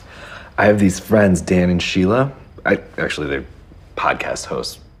I have these friends, Dan and Sheila. They're podcast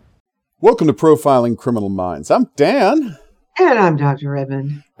hosts. Welcome to Profiling Criminal Minds. I'm Dan. And I'm Dr.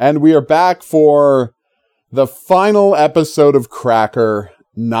 Redmond. And we are back for the final episode of Cracker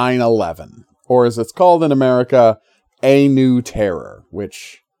 9/11. Or as it's called in America, A New Terror.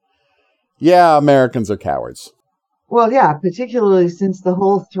 Which, yeah, Americans are cowards. Well, yeah, particularly since the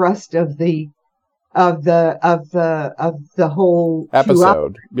whole thrust of the whole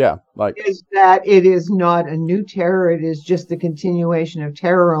episode, is that it is not a new terror. It is just the continuation of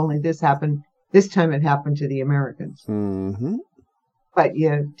terror. Only this time it happened to the Americans. Mm-hmm. But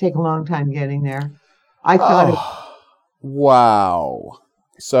you take a long time getting there. I thought, wow.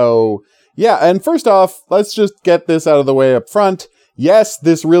 So yeah, and first off, let's just get this out of the way up front. Yes,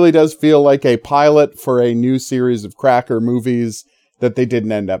 this really does feel like a pilot for a new series of Cracker movies that they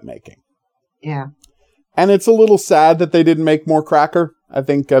didn't end up making. Yeah. And it's a little sad that they didn't make more Cracker. I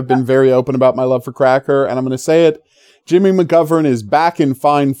think I've been very open about my love for Cracker, and I'm going to say it. Jimmy McGovern is back in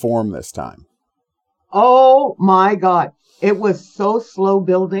fine form this time. Oh my God. It was so slow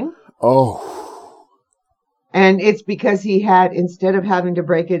building. Oh. And it's because he had, instead of having to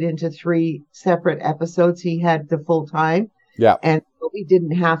break it into 3 separate episodes, he had the full time. Yeah. And we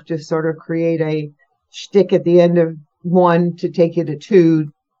didn't have to sort of create a shtick at the end of 1 to take you to 2,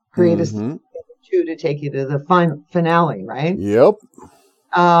 create a shtick at 2 to take you to the finale, right? Yep.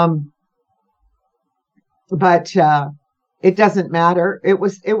 But it doesn't matter. It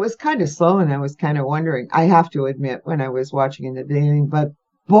was kind of slow, and I was kind of wondering. I have to admit, when I was watching in the beginning, but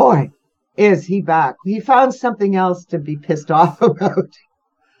boy, is he back. He found something else to be pissed off about.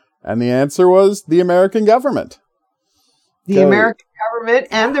 And the answer was the American government. The American government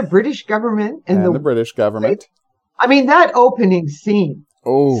and the British government. And the British government. I mean, that opening scene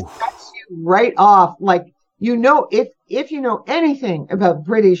starts you right off. Like, if you know anything about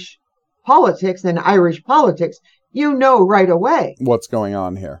British politics and Irish politics, you know right away what's going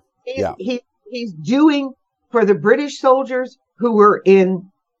on here. He's doing for the British soldiers who were in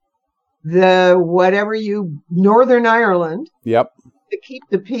Northern Ireland. Yep. To keep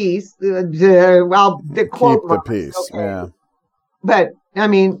the peace. The quote. Keep the peace. Okay. Yeah. But I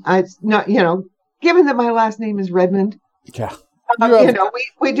mean, it's not. Given that my last name is Redmond. Yeah.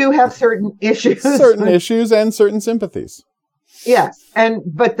 We do have certain issues. Certain issues and certain sympathies. Yes,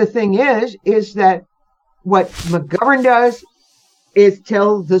 but the thing is that what McGovern does is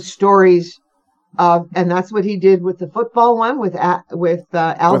tell the stories of, and that's what he did with the football one with Albie. With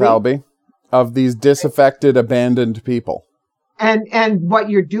Albie, of these disaffected, abandoned people. And what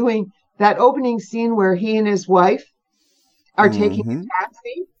you're doing, that opening scene where he and his wife are taking a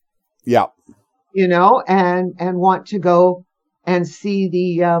taxi. Yeah. And want to go and see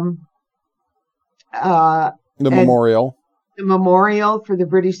the memorial. The memorial for the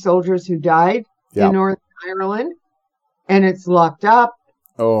British soldiers who died in Northern Ireland. And it's locked up.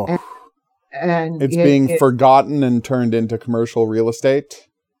 Oh. And it's being forgotten and turned into commercial real estate.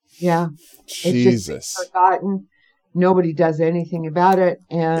 Yeah. Jesus. It's just forgotten. Nobody does anything about it.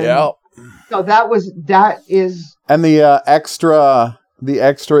 And so that is. And the extra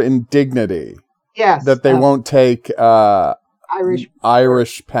indignity. Yes. That they won't take Irish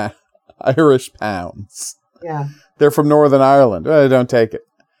pounds. Yeah. They're from Northern Ireland. They don't take it.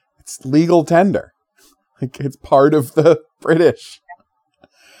 It's legal tender. Like, it's part of the British.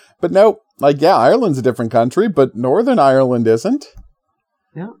 But no, Ireland's a different country, but Northern Ireland isn't.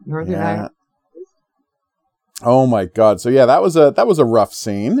 No, Northern Ireland. Oh my God. So yeah, that was a rough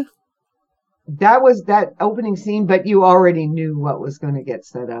scene. That was that opening scene, but you already knew what was going to get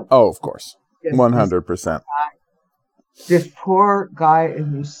set up. Oh, of course. 100%. This poor guy,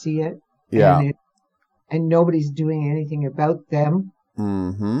 and you see it. Yeah. And nobody's doing anything about them.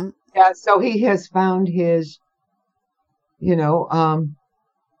 Mm-hmm. Yeah, so he has found his,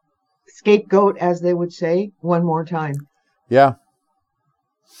 scapegoat, as they would say, one more time. Yeah.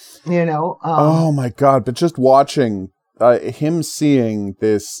 Oh my God. But just watching him seeing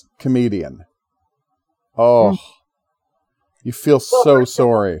this comedian. Oh, you feel so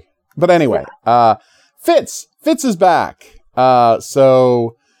sorry. But anyway, Fitz is back.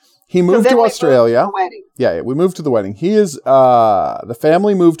 So he moved to Australia. Yeah, we moved to the wedding. He is, the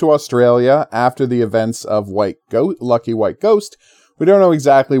family moved to Australia after the events of Lucky White Ghost. We don't know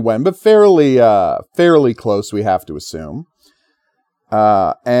exactly when, but fairly close, we have to assume.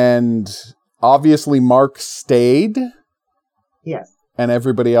 And obviously Mark stayed. Yes. And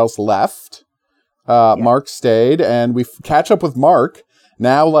everybody else left. Mark stayed, and we catch up with Mark,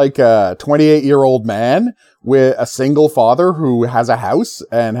 now like a 28-year-old man with a single father who has a house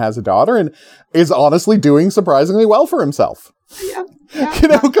and has a daughter and is honestly doing surprisingly well for himself. Yeah.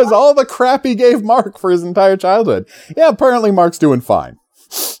 Because all the crap he gave Mark for his entire childhood. Yeah, apparently Mark's doing fine.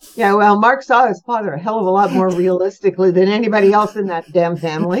 Yeah, well, Mark saw his father a hell of a lot more realistically than anybody else in that damn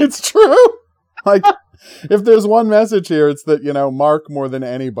family. It's true. Like, if there's one message here, it's that, Mark more than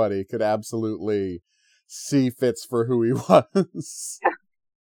anybody could absolutely see Fitz for who he was.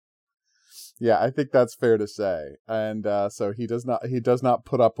 Yeah, I think that's fair to say. And so he does not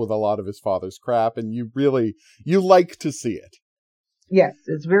put up with a lot of his father's crap, and you like to see it. Yes,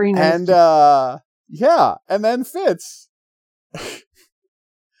 it's very nice. And and then Fitz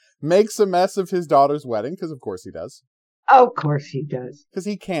makes a mess of his daughter's wedding, because of course he does. Of course he does. Because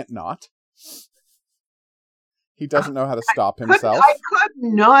he can't not. He doesn't know how to stop himself. I could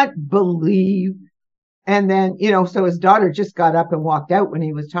not believe. And then, so his daughter just got up and walked out when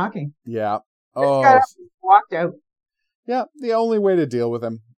he was talking. Yeah. Got up and walked out. Yeah, the only way to deal with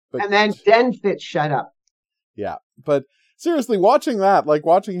him. But, and then Fitz shut up. Yeah, but seriously, watching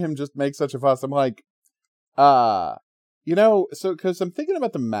him just make such a fuss, I'm like, so because I'm thinking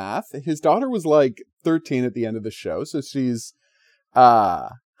about the math, his daughter was like 13 at the end of the show, so she's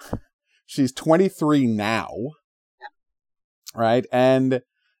 23 now, right? And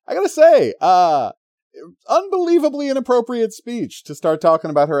I gotta say, unbelievably inappropriate speech to start talking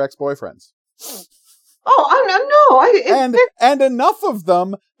about her ex-boyfriends. Oh, no. And enough of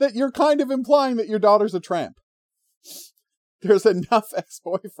them that you're kind of implying that your daughter's a tramp. There's enough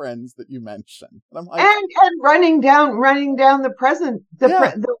ex-boyfriends that you mentioned. And I'm like, and running down the present, the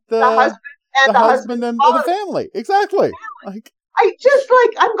husband and the husband and the family. Exactly. Like,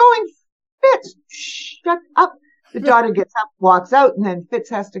 I'm going, Fitz, shut up. The daughter gets up, walks out, and then Fitz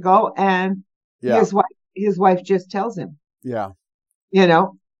has to go, and his wife just tells him. Yeah.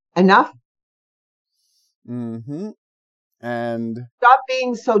 Enough. Mm-hmm. And stop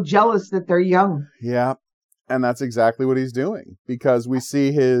being so jealous that they're young. Yeah. And that's exactly what he's doing, because we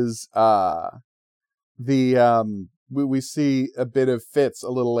see his we see a bit of Fitz a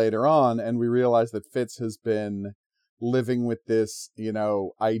little later on, and we realize that Fitz has been living with this,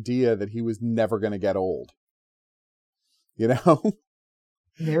 idea that he was never going to get old. He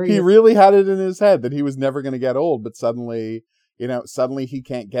really had it in his head that he was never going to get old, but suddenly he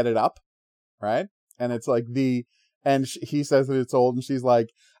can't get it up, right? And it's like he says that it's old, and she's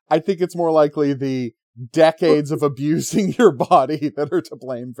like, I think it's more likely the decades of abusing your body that are to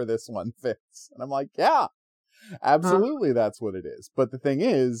blame for this one, Fitz. And I'm like, yeah, absolutely, that's what it is. But the thing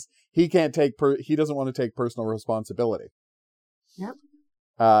is, he doesn't want to take personal responsibility. Yep.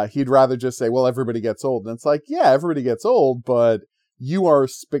 He'd rather just say, well, everybody gets old. And it's like, yeah, everybody gets old, but you are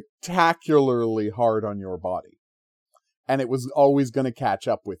spectacularly hard on your body. And it was always going to catch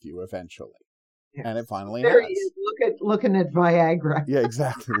up with you eventually. Yes. And it finally has. He is looking at Viagra. Yeah,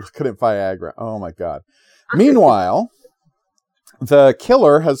 exactly. Looking at Viagra. Oh, my God. Meanwhile, the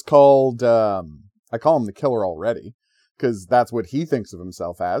killer has called... I call him the killer already, because that's what he thinks of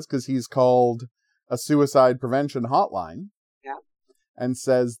himself as, because he's called a suicide prevention hotline. Yeah. And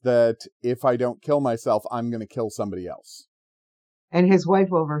says that if I don't kill myself, I'm going to kill somebody else. And his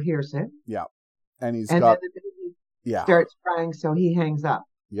wife overhears it. Yeah. And then the baby starts crying, so he hangs up.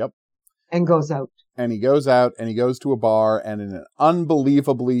 Yep. And goes out. And he goes out, and he goes to a bar, and in an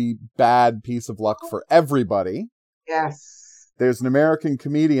unbelievably bad piece of luck for everybody. Yes. There's an American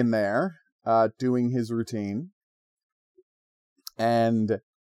comedian there, doing his routine. And,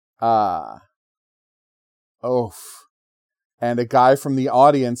 and a guy from the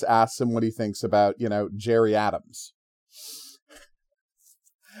audience asks him what he thinks about, Jerry Adams.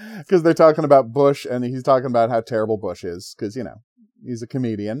 Because they're talking about Bush, and he's talking about how terrible Bush is, because, he's a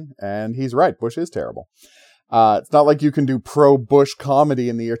comedian, and he's right. Bush is terrible. It's not like you can do pro-Bush comedy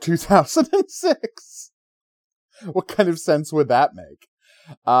in the year 2006. What kind of sense would that make?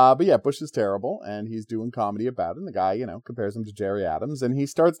 But yeah, Bush is terrible, and he's doing comedy about it. And the guy, compares him to Jerry Adams, and he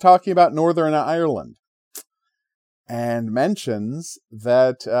starts talking about Northern Ireland, and mentions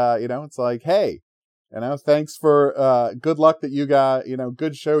that, it's like, hey, thanks for, good luck that you guys,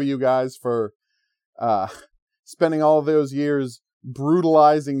 good show you guys for, spending all those years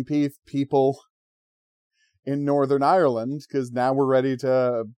brutalizing people in Northern Ireland, because now we're ready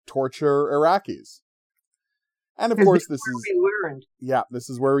to torture Iraqis. And of course, this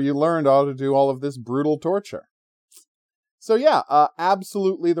is where you learned how to do all of this brutal torture. So yeah,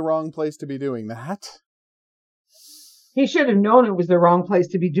 absolutely the wrong place to be doing that. He should have known it was the wrong place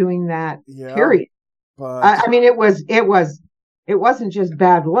to be doing that. Yeah, period. But I mean, it wasn't just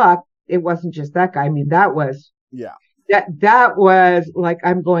bad luck. It wasn't just that guy. I mean, that was yeah. That was like,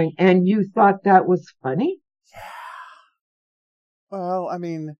 I'm going, and you thought that was funny? Well, I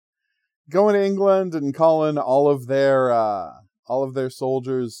mean, going to England and calling all of their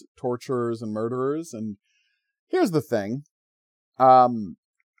soldiers torturers and murderers. And here's the thing. I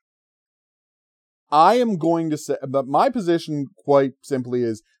am going to say, but my position quite simply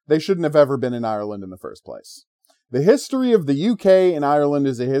is they shouldn't have ever been in Ireland in the first place. The history of the UK and Ireland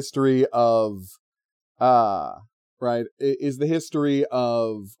is a history of, is the history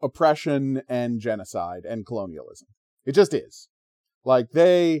of oppression and genocide and colonialism. It just is. Like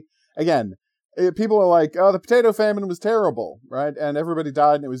people are like, oh, the potato famine was terrible, right? And everybody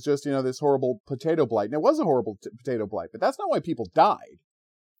died and it was just, this horrible potato blight. And it was a horrible potato blight, but that's not why people died.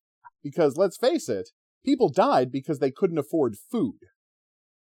 Because let's face it, people died because they couldn't afford food,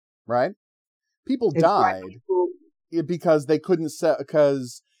 right? People died because they couldn't sell,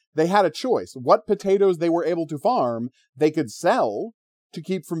 because they had a choice. What potatoes they were able to farm, they could sell to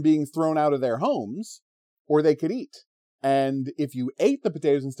keep from being thrown out of their homes, or they could eat. And if you ate the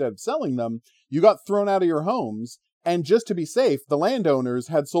potatoes instead of selling them, you got thrown out of your homes. And just to be safe, the landowners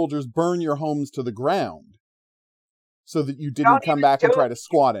had soldiers burn your homes to the ground so that you didn't come back and try to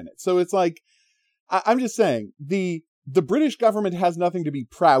squat in it. So it's like, I'm just saying, the British government has nothing to be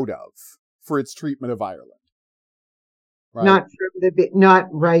proud of for its treatment of Ireland. Right? Not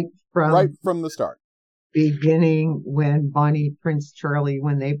right from the start. Beginning when Bonnie Prince Charlie,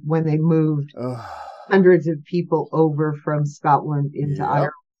 when they moved hundreds of people over from Scotland into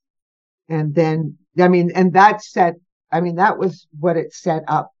Ireland. And then, that was what it set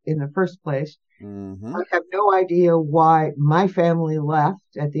up in the first place. Mm-hmm. I have no idea why my family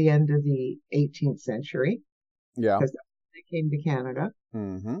left at the end of the 18th century. Yeah. Because they came to Canada.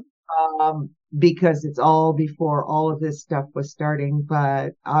 Mm-hmm. Because it's all before all of this stuff was starting.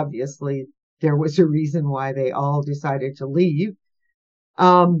 But obviously there was a reason why they all decided to leave.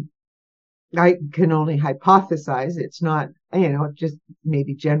 I can only hypothesize. It's not, just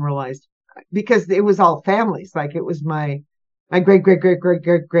maybe generalized, because it was all families. Like it was my great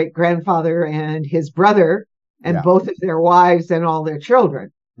grandfather and his brother and both of their wives and all their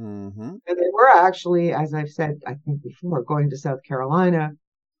children. Mm-hmm. And they were actually, as I've said, I think before, going to South Carolina.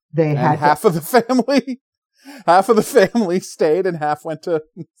 Half of the family stayed and half went to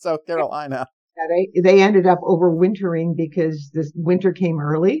South Carolina. They ended up overwintering because this winter came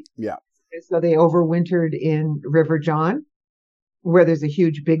early. Yeah. So they overwintered in River John, where there's a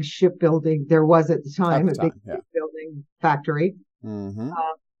huge, big shipbuilding. There was at the time a big shipbuilding factory. Mm-hmm.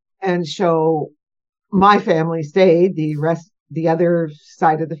 And so my family stayed. The other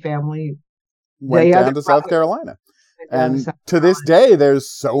side of the family went down to South Carolina. And to this day, there's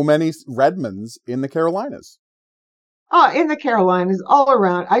so many Redmonds in the Carolinas. Oh, in the Carolinas, all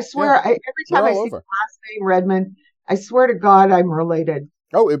around. I swear, every time I see the last name Redmond, I swear to God, I'm related.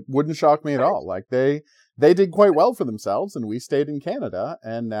 Oh, it wouldn't shock me at all. Like they did quite well for themselves, and we stayed in Canada,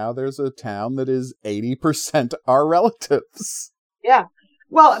 and now there's a town that is 80% our relatives. Yeah.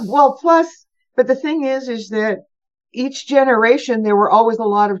 Well, plus, but the thing is that each generation, there were always a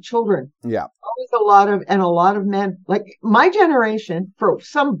lot of children. Yeah. Always a lot of men. Like my generation, for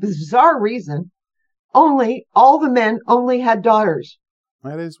some bizarre reason, all the men only had daughters.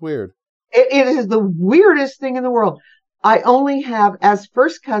 That is weird. It is the weirdest thing in the world. I only have, as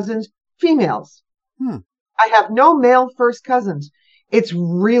first cousins, females. I have no male first cousins. It's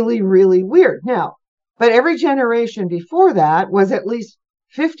really, really weird. Now, but every generation before that was at least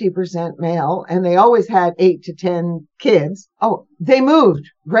 50% male, and they always had 8 to 10 kids. Oh, they moved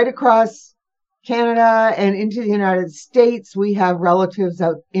right across Canada and into the United States. We have relatives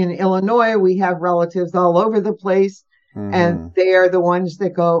out in Illinois. We have relatives all over the place. Mm-hmm. And they are the ones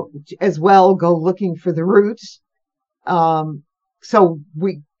that go looking for the roots. So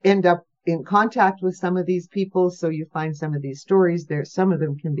we end up in contact with some of these people. So you find some of these stories there. Some of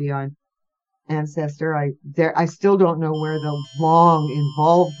them can be on Ancestor. I still don't know where the long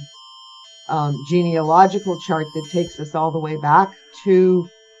involved genealogical chart that takes us all the way back to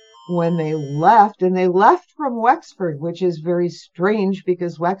when they left. And they left from Wexford, which is very strange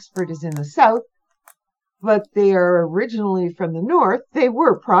because Wexford is in the south, but they are originally from the north. They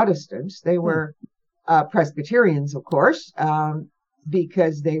were Protestants. They were Presbyterians, of course,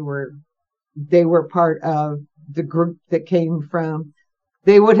 because they were part of the group that came from.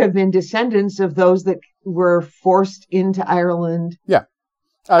 They would have been descendants of those that were forced into Ireland. Yeah,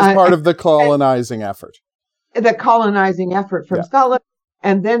 as part of the colonizing effort. The colonizing effort from Scotland.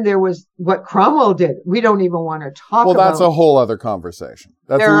 And then there was what Cromwell did. We don't even want to talk about. Well, that's a whole other conversation.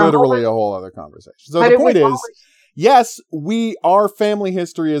 That's literally a whole other conversation. So the point is, yes, our family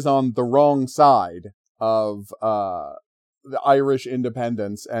history is on the wrong side of the Irish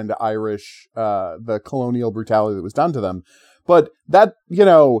independence and the colonial brutality that was done to them. But that,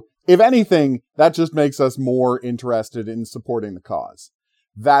 if anything, that just makes us more interested in supporting the cause.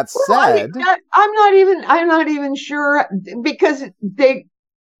 That said, I'm not even sure, because they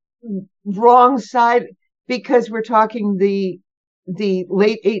wrong side, because we're talking the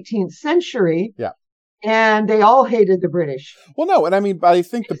late 18th century. Yeah. And they all hated the British. Well, no, and I mean, I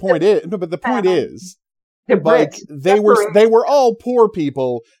think the point is, the Brits, they were all poor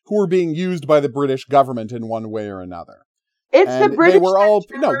people who were being used by the British government in one way or another. The British. They were all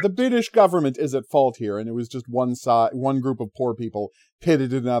the British government is at fault here, and it was just one group of poor people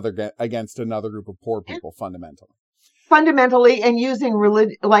pitted against another group of poor people fundamentally, and using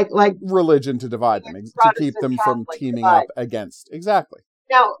religion, like religion to divide them, to keep them from teaming up against. Exactly.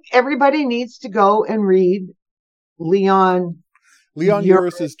 Now everybody needs to go and read Leon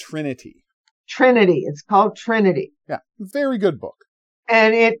Uris's Trinity. Trinity. It's called Trinity. Yeah, very good book.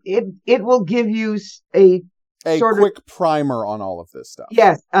 And it will give you a quick primer on all of this stuff.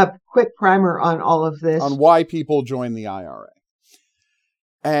 Yes, a quick primer on all of this. On why people join the IRA.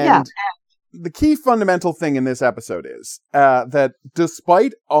 And the key fundamental thing in this episode is that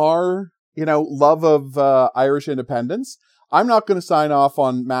despite our, love of Irish independence, I'm not going to sign off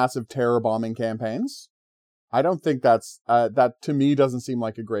on massive terror bombing campaigns. I don't think that to me doesn't seem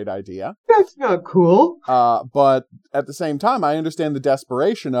like a great idea. That's not cool. But at the same time, I understand the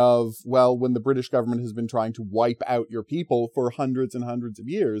desperation of, when the British government has been trying to wipe out your people for hundreds and hundreds of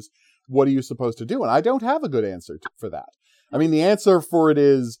years, what are you supposed to do? And I don't have a good answer for that. I mean, the answer for it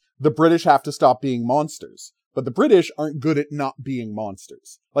is the British have to stop being monsters. But the British aren't good at not being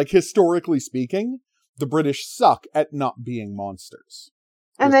monsters. Like, historically speaking, the British suck at not being monsters.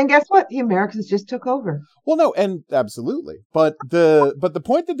 And then guess what? The Americans just took over. Well, no, and absolutely. But the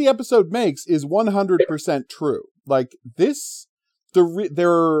point that the episode makes is 100% true. Like,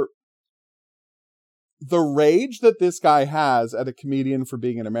 the rage that this guy has at a comedian for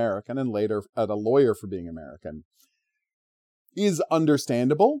being an American and later at a lawyer for being American is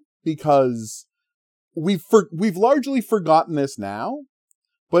understandable, because we've largely forgotten this now,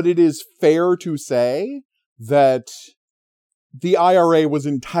 but it is fair to say that the IRA was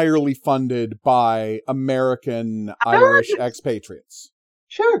entirely funded by American Irish expatriates.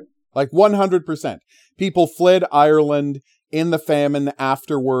 Sure. Like 100%. People fled Ireland in the famine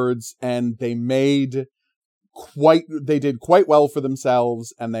afterwards, and they did quite well for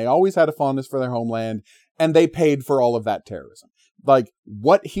themselves, and they always had a fondness for their homeland, and they paid for all of that terrorism. Like,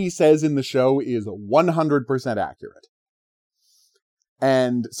 what he says in the show is 100% accurate.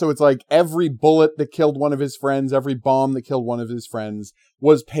 And so it's like every bullet that killed one of his friends, every bomb that killed one of his friends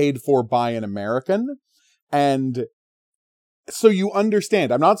was paid for by an American. And so you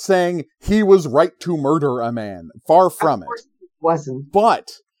understand. I'm not saying he was right to murder a man. Far from it. He wasn't.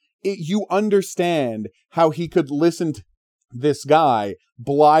 But you understand how he could listen to this guy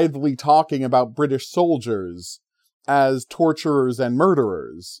blithely talking about British soldiers as torturers and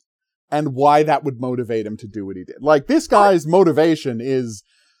murderers, and why that would motivate him to do what he did. Like, this guy's motivation is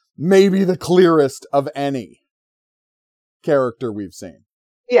maybe the clearest of any character we've seen.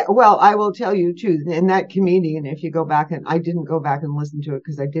 Yeah, well, I will tell you, too, in that comedian, if you go back, and I didn't go back and listen to it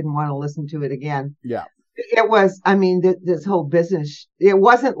because I didn't want to listen to it again. Yeah. It was, I mean, this whole business, it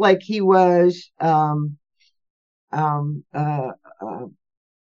wasn't like he was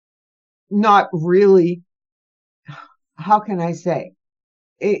not really, how can I say?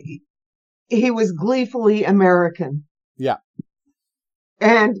 He was gleefully American. Yeah.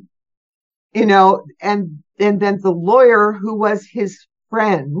 And, and then the lawyer who was his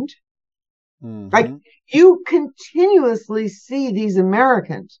friend, like, you continuously see these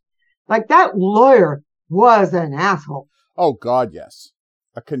Americans, like, that lawyer was an asshole. Oh, God, yes.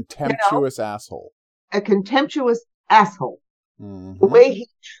 A contemptuous asshole. A contemptuous asshole. The way he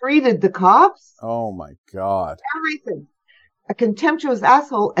treated the cops. Oh, my God. Everything. A contemptuous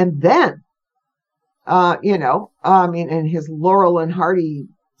asshole. And then, I mean, and his Laurel and Hardy.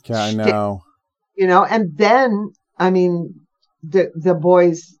 Yeah, I know. And then, I mean,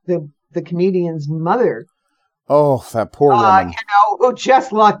 the comedian's mother. Oh, that poor woman. Who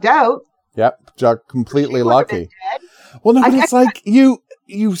just lucked out. Yep, completely lucky. Well, no, but it's like you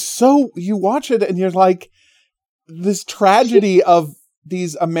watch it and you're like, this tragedy of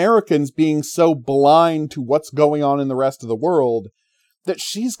these Americans being so blind to what's going on in the rest of the world that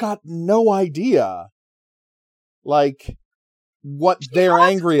she's got no idea, like, what they're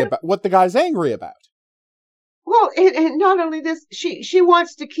angry about, what the guy's angry about. Well, and not only this, she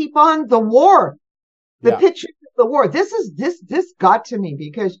wants to keep on the war, the picture of the war. This got to me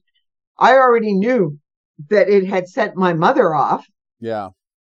because I already knew that it had sent my mother off. Yeah.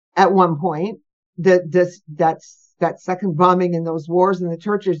 At one point, that second bombing in those wars, and the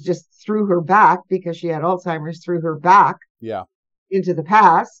tortures just threw her back because she had Alzheimer's, threw her back into the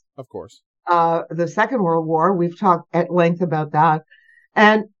past. Of course. The Second World War, we've talked at length about that.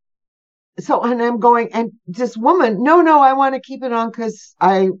 And so, and I'm going, and this woman, no, I want to keep it on because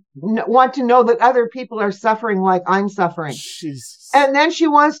I want to know that other people are suffering like I'm suffering. Jesus. And then she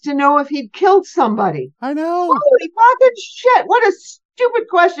wants to know if he'd killed somebody. I know. Holy fucking shit. What a stupid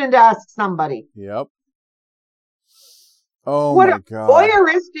question to ask somebody. Yep. Oh, what my a God.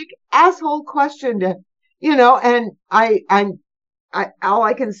 voyeuristic asshole question to, and I all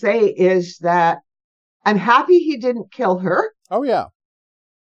I can say is that I'm happy he didn't kill her. Oh, yeah.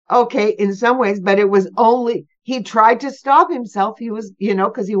 Okay, in some ways, but it was only, he tried to stop himself. He was,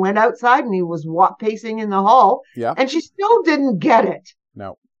 because he went outside and he was pacing in the hall. Yeah. And she still didn't get it.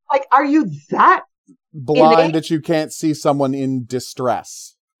 No. Like, are you that blind that you can't see someone in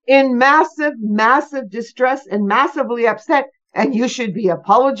distress? In massive, massive distress and massively upset. And you should be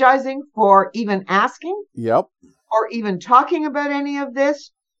apologizing for even asking. Yep. Or even talking about any of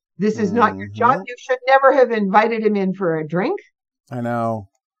this. This is not your job. You should never have invited him in for a drink. I know.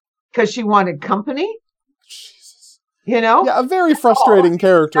 Because she wanted company. Jesus. Yeah, a very frustrating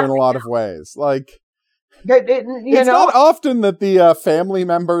character in a lot of ways. Like, it's not often that the family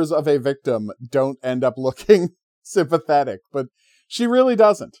members of a victim don't end up looking sympathetic, but she really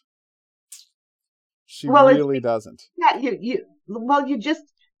doesn't. She really doesn't. Yeah, you just,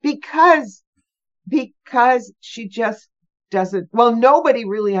 because she just doesn't, nobody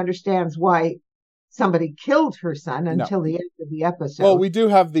really understands why somebody killed her son until the end of the episode. Well, we do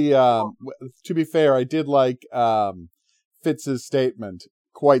have the, to be fair, I did like Fitz's statement,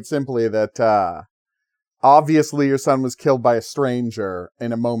 quite simply, that obviously your son was killed by a stranger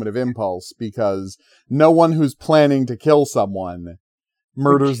in a moment of impulse, because no one who's planning to kill someone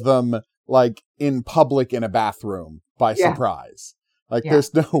murders them, like, in public in a bathroom by surprise. Like,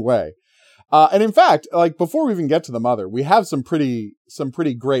 there's no way. And in fact, like, before we even get to the mother, we have some pretty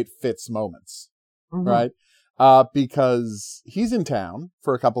great Fitz moments. Mm-hmm. Right? Because he's in town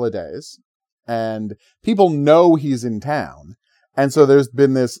for a couple of days and people know he's in town. And so there's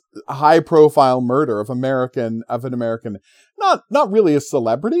been this high profile murder of an American, not really a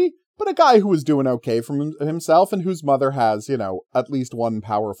celebrity, but a guy who was doing okay for himself and whose mother has, at least one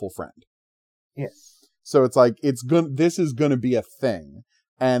powerful friend. Yes. So it's like, this is going to be a thing,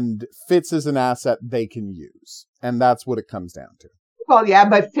 and Fitz is an asset they can use. And that's what it comes down to. Well, yeah,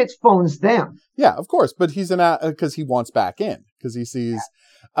 but Fitz phones them. Yeah, of course. But he's because he wants back in, because he sees,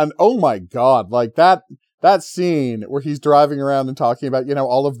 and oh my God, like that scene where he's driving around and talking about,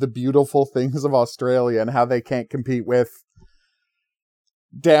 all of the beautiful things of Australia and how they can't compete with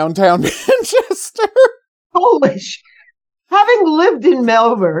downtown Manchester. Holy shit. Having lived in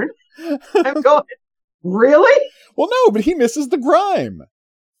Melbourne, I'm going, really? Well, no, but he misses the grime.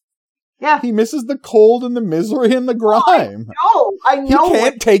 Yeah. He misses the cold and the misery and the grime. I know. He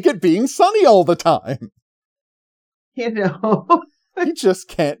can't take it being sunny all the time. He just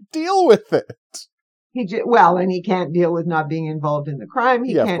can't deal with it. And he can't deal with not being involved in the crime.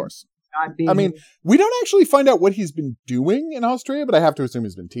 He can't, of course. Not being... I mean, we don't actually find out what he's been doing in Australia, but I have to assume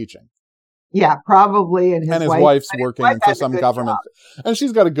he's been teaching. Yeah, probably. And his wife's working for some government. And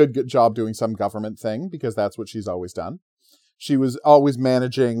she's got a good job doing some government thing, because that's what she's always done. She was always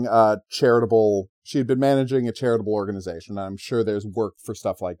managing she had been managing a charitable organization. And I'm sure there's work for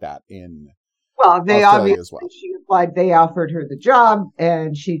stuff like that in Australia as well. She applied, they offered her the job,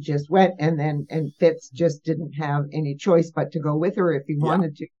 and she just went, and Fitz just didn't have any choice but to go with her. If he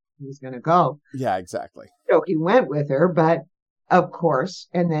wanted to, he was going to go. Yeah, exactly. So he went with her, but of course,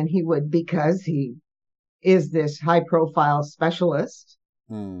 and then he would, because he is this high profile specialist.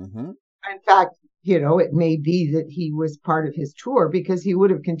 Mm-hmm. In fact, it may be that he was part of his tour, because he would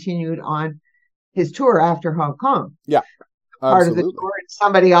have continued on his tour after Hong Kong. Yeah, part of the tour, and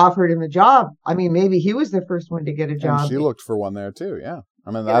somebody offered him a job. I mean, maybe he was the first one to get a job. And she looked for one there too. Yeah,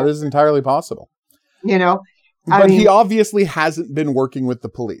 I mean, that is entirely possible. But he obviously hasn't been working with the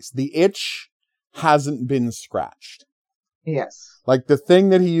police. The itch hasn't been scratched. Yes, like the thing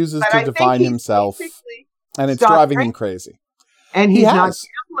that he uses to define himself, and it's driving him crazy. And he's not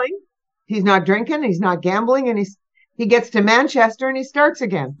gambling. He's not drinking. He's not gambling, and he gets to Manchester and he starts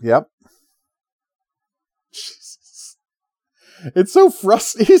again. Yep. Jesus. It's so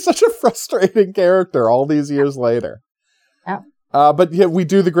he's such a frustrating character all these years later. Yeah. But yeah, we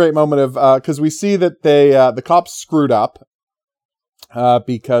do the great moment of, because we see that the cops screwed up,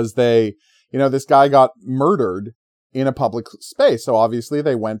 because this guy got murdered in a public space. So obviously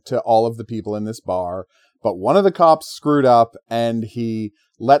they went to all of the people in this bar, but one of the cops screwed up and he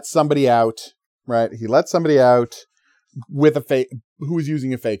let somebody out, right? He let somebody out who was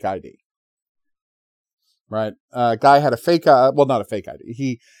using a fake ID. Right? Guy had a fake, not a fake ID.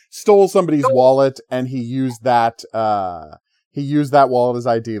 He stole somebody's wallet and he used that wallet as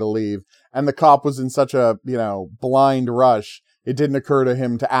ID to leave. And the cop was in such a, blind rush, it didn't occur to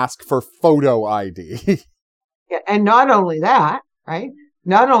him to ask for photo ID. Yeah, and not only that, right?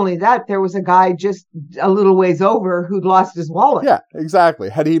 Not only that, there was a guy just a little ways over who'd lost his wallet. Yeah, exactly.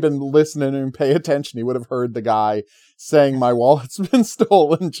 Had he been listening and pay attention, he would have heard the guy saying, "My wallet's been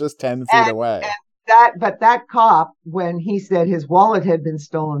stolen," just 10 feet away. But that cop, when he said his wallet had been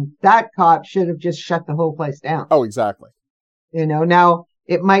stolen, that cop should have just shut the whole place down. Oh, exactly. Now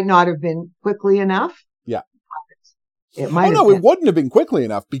it might not have been quickly enough. Yeah. It might. It wouldn't have been quickly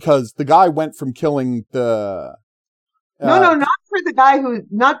enough because the guy went from killing the. No, not for the guy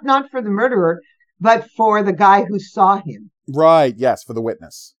not for the murderer, but for the guy who saw him. Right. Yes, for the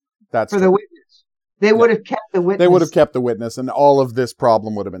witness. That's for the witness. They would have kept the witness. They would have kept the witness, and all of this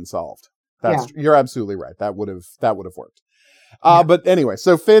problem would have been solved. You're absolutely right. That would have worked. But anyway,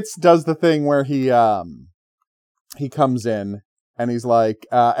 so Fitz does the thing where he comes in and he's like,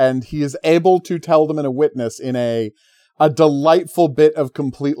 and he is able to tell them in a witness in a delightful bit of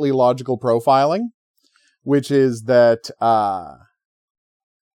completely logical profiling, which is that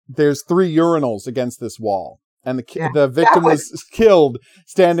there's 3 urinals against this wall. And the victim was killed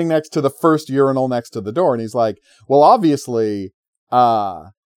standing next to the first urinal next to the door. And he's like, well, obviously,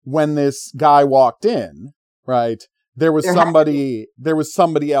 when this guy walked in, right, there was somebody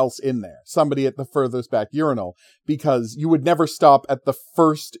else in there, somebody at the furthest back urinal, because you would never stop at the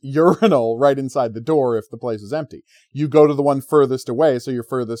first urinal right inside the door if the place is empty. You go to the one furthest away, so you're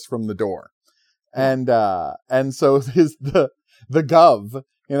furthest from the door. And so the gov,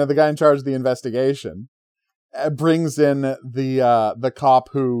 the guy in charge of the investigation, brings in the cop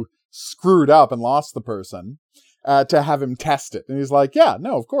who screwed up and lost the person, to have him test it. And he's like, yeah,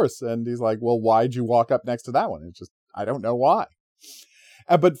 no, of course. And he's like, well, why'd you walk up next to that one? It's just, I don't know why.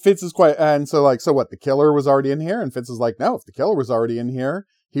 But Fitz is so what, the killer was already in here? And Fitz is like, no, if the killer was already in here,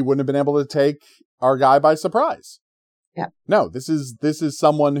 he wouldn't have been able to take our guy by surprise. Yeah. No, this is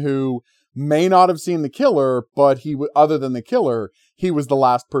someone who may not have seen the killer, but other than the killer, he was the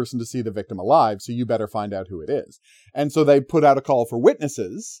last person to see the victim alive. So you better find out who it is. And so they put out a call for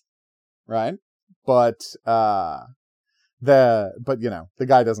witnesses, right? But the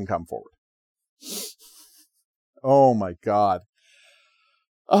guy doesn't come forward. Oh my God.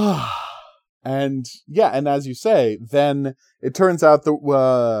 And as you say, then it turns out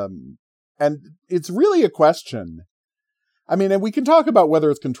that and it's really a question. I mean, and we can talk about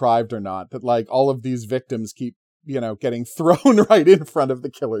whether it's contrived or not, that like all of these victims keep, getting thrown right in front of the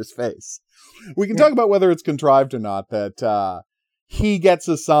killer's face. We can talk about whether it's contrived or not, that he gets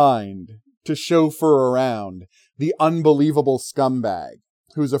assigned to chauffeur around the unbelievable scumbag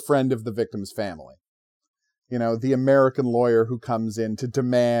who's a friend of the victim's family. The American lawyer who comes in to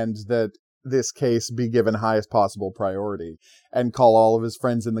demand that this case be given highest possible priority and call all of his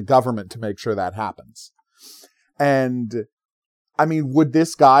friends in the government to make sure that happens. And I mean, would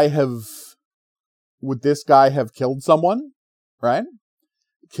this guy have killed someone, right?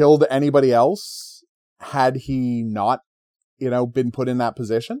 Killed anybody else had he not, been put in that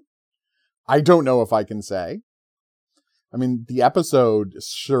position? I don't know if I can say. I mean, the episode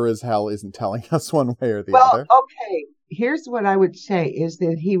sure as hell isn't telling us one way or the other. Well, okay. Here's what I would say is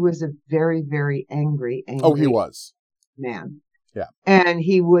that he was a very, very angry Oh, he was. Man. Yeah. And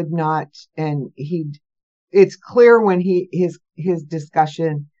he would not, it's clear when his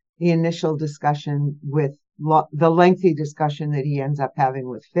discussion, the initial discussion with the lengthy discussion that he ends up having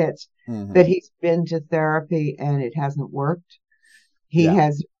with Fitz, that he's been to therapy and it hasn't worked. He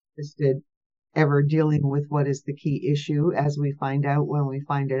has resisted ever dealing with what is the key issue, as we find out when we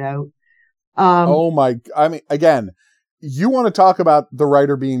find it out. I mean, again, you want to talk about the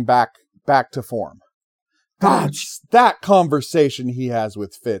writer being back to form. That conversation he has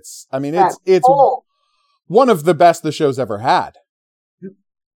with Fitz. I mean, it's one of the best the show's ever had.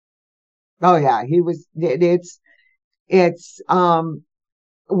 Oh yeah, he was. It's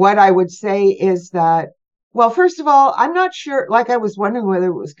what I would say is that. Well, first of all, I'm not sure. Like, I was wondering whether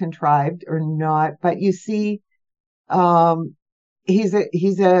it was contrived or not. But you see, he's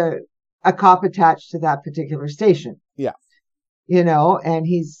a cop attached to that particular station. Yeah. And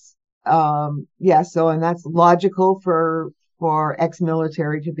he's so, and that's logical for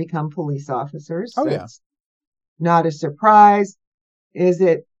ex-military to become police officers. Oh, That's not a surprise. Is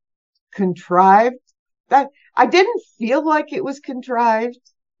it contrived? That I didn't feel like it was contrived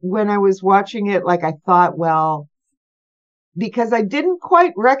when I was watching it. Like, I thought, well, because I didn't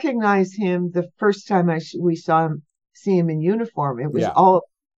quite recognize him the first time we saw him see him in uniform. It was all,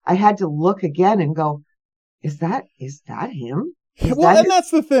 I had to look again and go, is that him? And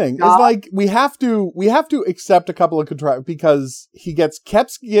that's the thing. Is like we have to accept a couple of because he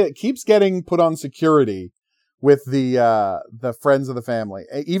keeps getting put on security with the friends of the family.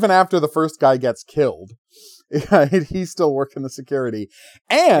 Even after the first guy gets killed, he's still working the security.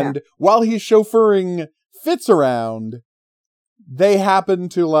 And while he's chauffeuring Fitz around, they happen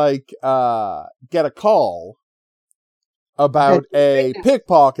to get a call about a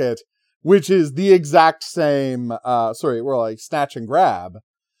pickpocket, which is the exact same, we're like snatch and grab,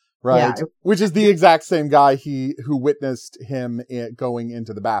 right? Yeah. Which is the exact same guy who witnessed him going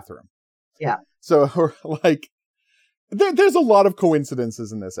into the bathroom. Yeah. So like, there's a lot of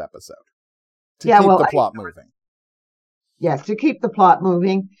coincidences in this episode to keep the plot moving. Yes, to keep the plot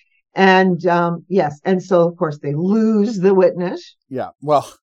moving. And yes, and so of course they lose the witness. Yeah,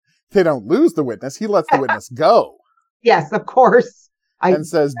 well, they don't lose the witness. He lets the witness go. Yes, of course. And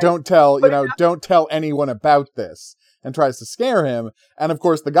says, don't tell anyone about this, and tries to scare him. And of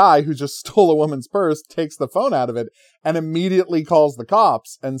course, the guy who just stole a woman's purse takes the phone out of it and immediately calls the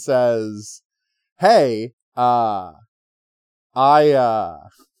cops and says, hey, I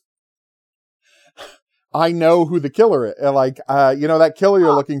know who the killer is. That killer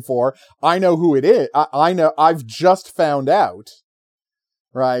you're looking for. I know who it is. I know. I've just found out,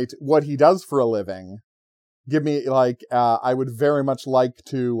 right, what he does for a living. Give me, I would very much like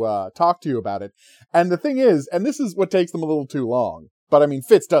to talk to you about it. And the thing is, and this is what takes them a little too long, but I mean,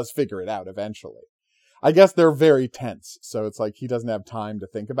 Fitz does figure it out eventually. I guess they're very tense, so it's like he doesn't have time to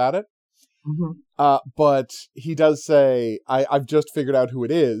think about it. Mm-hmm. But he does say, I've just figured out who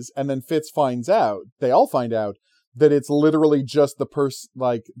it is. And then Fitz finds out, they all find out, that it's literally just the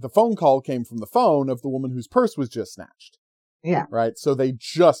the phone call came from the phone of the woman whose purse was just snatched. Yeah. Right? So they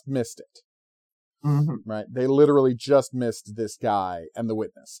just missed it. Mm-hmm. Right? They literally just missed this guy and the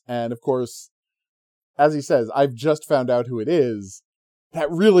witness. And of course, as he says, I've just found out who it is.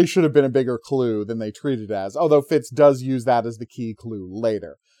 That really should have been a bigger clue than they treated it as. Although Fitz does use that as the key clue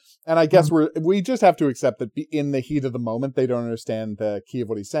later. And I guess we just have to accept that in the heat of the moment, they don't understand the key of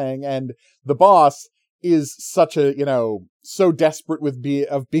what he's saying. And the boss is such a, so desperate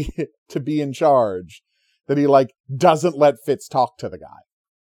to be in charge that he doesn't let Fitz talk to the guy.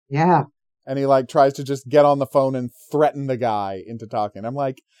 Yeah. And he tries to just get on the phone and threaten the guy into talking. I'm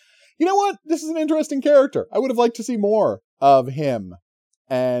like, you know what? This is an interesting character. I would have liked to see more of him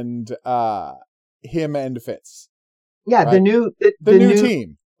and Fitz. Yeah. Right? The new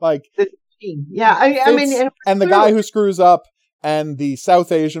team. The team. Yeah. I mean, and the guy who screws up and the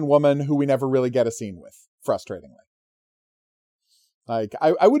South Asian woman who we never really get a scene with, frustratingly.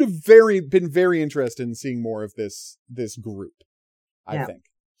 I would have been very interested in seeing more of this group, I think.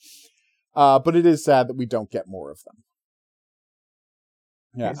 But it is sad that we don't get more of them.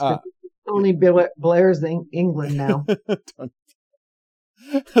 Yeah. Yes, only Blair's England now.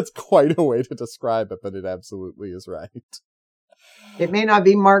 That's quite a way to describe it, but it absolutely is right. It may not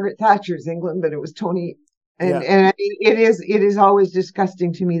be Margaret Thatcher's England, but it was Tony. And it is always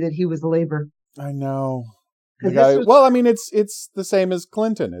disgusting to me that he was Labour. I know. It's the same as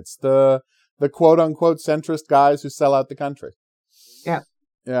Clinton. It's the quote unquote centrist guys who sell out the country. Yeah.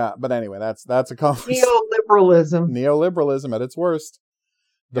 Yeah, but anyway, that's a conversation. Neoliberalism at its worst.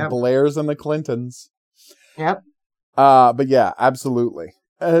 The Blairs and the Clintons. Yep. But yeah, absolutely.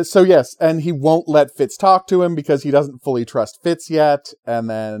 So yes, and he won't let Fitz talk to him because he doesn't fully trust Fitz yet. And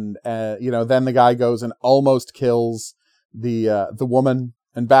then, then the guy goes and almost kills the woman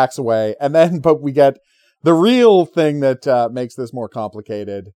and backs away. And then, but we get the real thing that makes this more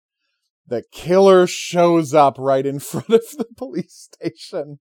complicated. The killer shows up right in front of the police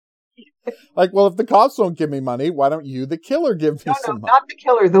station. Well, if the cops don't give me money, why don't you, the killer, give me some money? Not the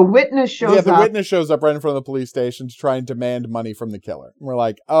killer. The witness shows up. Yeah, the witness shows up right in front of the police station to try and demand money from the killer. And we're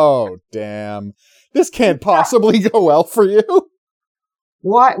like, oh, damn. This can't possibly go well for you.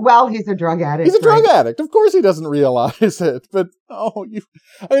 Why? Well, he's a drug addict. He's a drug addict. Of course he doesn't realize it. But,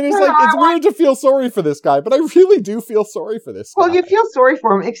 it's weird to feel sorry for this guy, but I really do feel sorry for this guy. Well, you feel sorry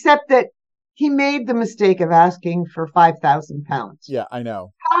for him, except that he made the mistake of asking for £5,000. Yeah, I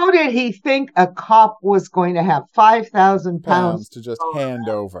know. How did he think a cop was going to have £5,000 to just hand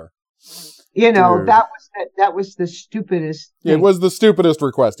over? Dude. That was the stupidest thing. It was the stupidest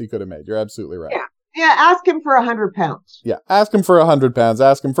request he could have made. You're absolutely right. Yeah. Ask him for £100. Yeah, ask him for £100.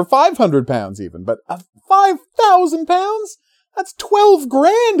 Ask him for £500 even. But £5,000? That's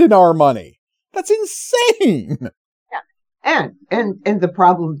 $12,000 in our money. That's insane. And the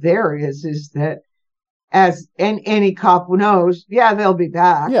problem there is that any cop knows, they'll be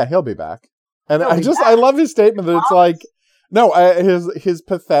back. Yeah, he'll be back. And I love his statement that it's like, no, his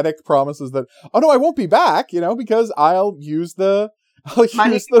pathetic promises that, oh no, I won't be back, because I'll use the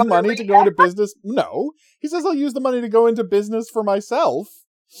money to go into business. No, he says I'll use the money to go into business for myself.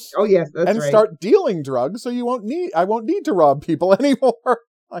 Oh yes, that's right. And start dealing drugs, so I won't need to rob people anymore.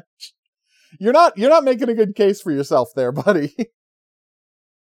 Like, you're not making a good case for yourself there, buddy.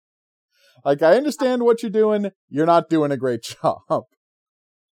 Like, I understand what you're doing. You're not doing a great job.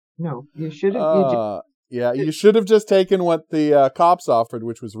 No, you should have. You should have just taken what the cops offered,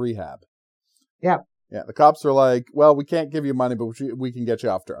 which was rehab. Yeah. Yeah, the cops were like, well, we can't give you money, but we can get you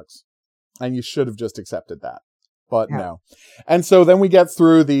off drugs. And you should have just accepted that. But no. And so then we get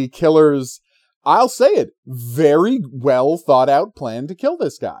through the killer's, I'll say it, very well thought out plan to kill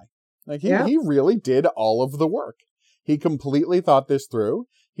this guy. Like, he really did all of the work. He completely thought this through.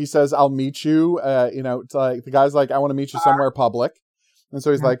 He says, I'll meet you, it's like, the guy's like, I want to meet you somewhere public. And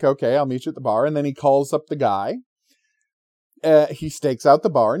so he's like, okay, I'll meet you at the bar. And then he calls up the guy. He stakes out the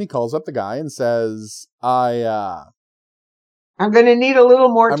bar and he calls up the guy and says, I'm going to need a little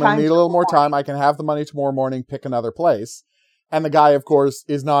more time. I'm going to need a little more time. I can have the money tomorrow morning, pick another place. And the guy, of course,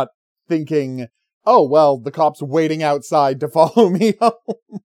 is not thinking, oh, well, the cop's waiting outside to follow me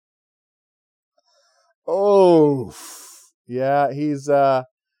home. Oh, yeah, he's,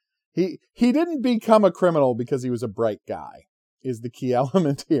 he didn't become a criminal because he was a bright guy, is the key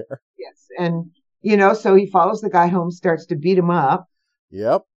element here. Yes. And, so he follows the guy home, starts to beat him up.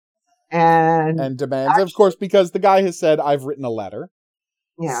 Yep. And demands, of course, because the guy has said, I've written a letter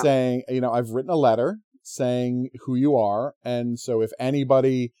Yeah. saying, I've written a letter saying who you are. And so if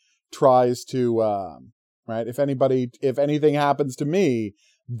anybody tries to, right, if anything happens to me,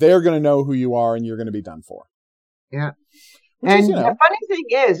 they're going to know who you are and you're going to be done for. Yeah. Which And is, the funny thing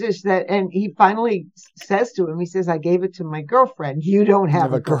is that, and he finally says to him, he says, I gave it to my girlfriend. You don't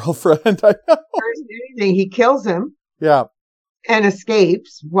have a girlfriend. I know. Anything. He kills him. Yeah. And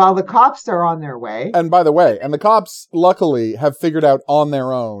escapes while the cops are on their way. And by the way, the cops luckily have figured out on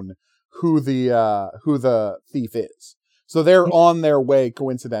their own who the thief is. So they're on their way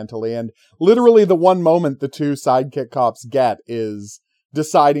coincidentally. And literally the one moment the two sidekick cops get is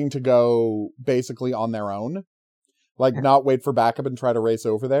deciding to go basically on their own. Like not wait for backup and try to race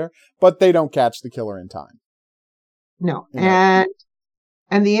over there. But they don't catch the killer in time. No. And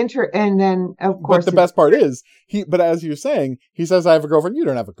then of course. But the best part is but as you're saying, he says, I have a girlfriend. You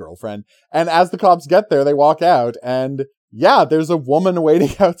don't have a girlfriend. And as the cops get there, they walk out and there's a woman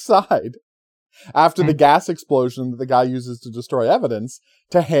waiting outside after the gas explosion that the guy uses to destroy evidence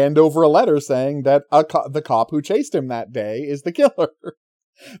to hand over a letter saying that the cop who chased him that day is the killer.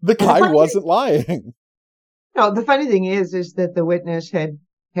 The guy wasn't lying. No, the funny thing is that the witness had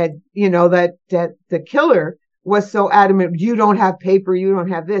that the killer was so adamant, you don't have paper, you don't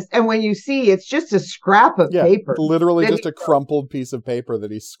have this. And when you see, it's just a scrap of paper. Literally just a crumpled piece of paper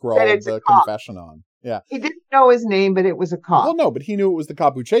that he scrawled the confession on. Yeah. He didn't know his name, but it was a cop. Well, no, but he knew it was the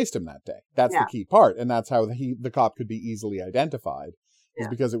cop who chased him that day. That's the key part. And that's how the cop could be easily identified, is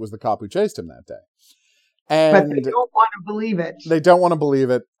because it was the cop who chased him that day. And but they don't want to believe it. They don't want to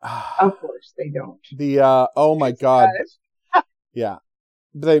believe it. Of course they don't. Oh my God. Yeah.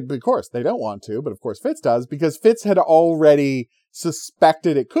 Of course, they don't want to, but of course Fitz does, because Fitz had already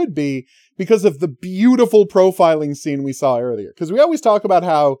suspected it could be because of the beautiful profiling scene we saw earlier. Because we always talk about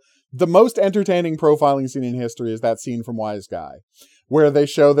how the most entertaining profiling scene in history is that scene from Wise Guy, where they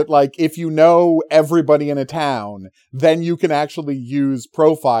show that, like, if you know everybody in a town, then you can actually use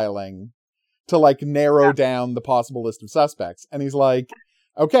profiling to, like, narrow down the possible list of suspects. And he's like,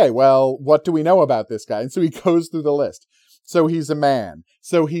 okay, well, what do we know about this guy? And so he goes through the list. So he's a man.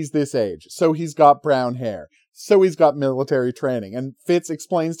 So he's this age. So he's got brown hair. So he's got military training. And Fitz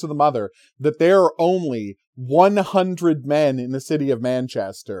explains to the mother that there are only 100 men in the city of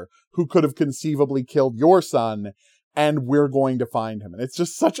Manchester who could have conceivably killed your son, and we're going to find him. And it's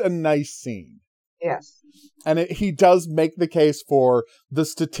just such a nice scene. Yes. And he does make the case for the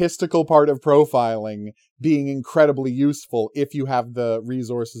statistical part of profiling being incredibly useful if you have the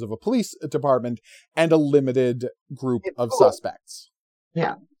resources of a police department and a limited group of suspects.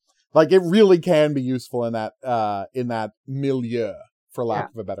 Yeah. Like, it really can be useful in that milieu, for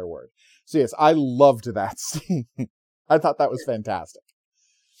lack of a better word. So yes, I loved that scene. I thought that was fantastic.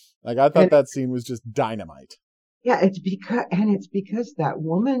 Like, I thought that scene was just dynamite. Yeah, it's because that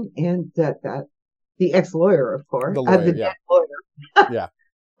woman and the ex-lawyer, of course. The lawyer, dead lawyer. Yeah.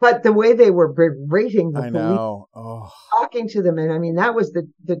 But the way they were berating the police, talking to them, and I mean, that was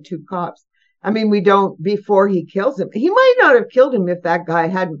the two cops. I mean, before he kills him, he might not have killed him if that guy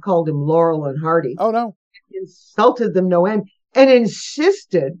hadn't called him Laurel and Hardy. Oh, no. Insulted them no end and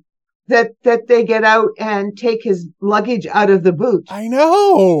insisted that they get out and take his luggage out of the boot. I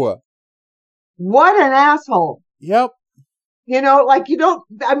know. What an asshole. Yep. Like you don't,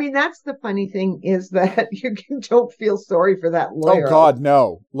 I mean, that's the funny thing is that you don't feel sorry for that lawyer. Oh God,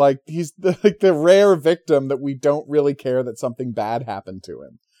 no. Like he's the rare victim that we don't really care that something bad happened to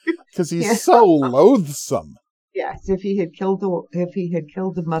him. Because he's so loathsome. Yes, if he had killed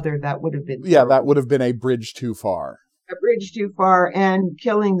the mother, that would have been terrible. Yeah, that would have been a bridge too far. A bridge too far, and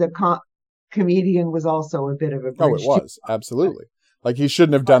killing the comedian was also a bit of a bridge. Oh, it was absolutely. Like he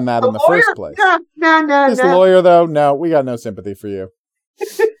shouldn't have done that in the lawyer? first place. No. This lawyer, though, no, we got no sympathy for you.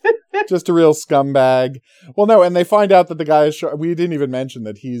 Just a real scumbag. Well, no, and they find out that the guy is. We didn't even mention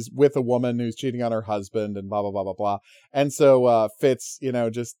that he's with a woman who's cheating on her husband, and blah blah blah blah blah. And so Fitz,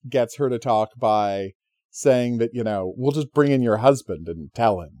 just gets her to talk by saying that we'll just bring in your husband and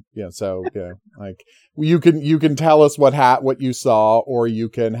tell him. Like you can tell us what you saw, or you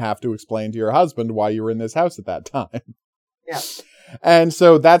can have to explain to your husband why you were in this house at that time. Yeah. And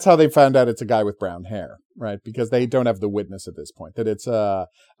so that's how they found out it's a guy with brown hair, right? Because they don't have the witness at this point, that it's a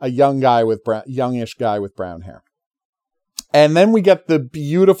youngish guy with brown hair. And then we get the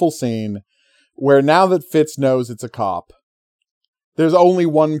beautiful scene where now that Fitz knows it's a cop, there's only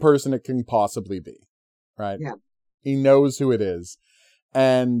one person it can possibly be, right? Yeah. He knows who it is.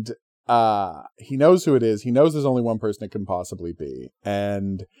 And he knows who it is. He knows there's only one person it can possibly be.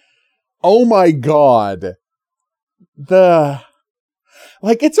 And oh my God,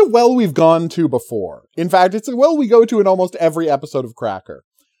 it's a well we've gone to before. In fact, it's a well we go to in almost every episode of Cracker,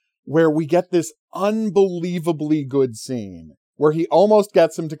 where we get this unbelievably good scene where he almost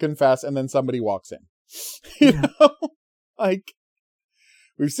gets him to confess and then somebody walks in. You know? Like,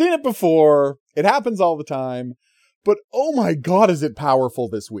 we've seen it before. It happens all the time. But oh my God, is it powerful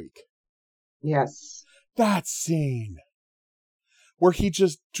this week? Yes. That scene where he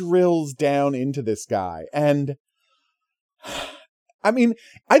just drills down into this guy. And I mean,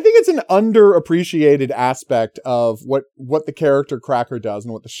 I think it's an underappreciated aspect of what the character Cracker does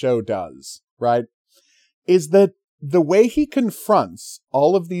and what the show does, right? Is that the way he confronts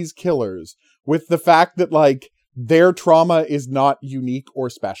all of these killers with the fact that, like, their trauma is not unique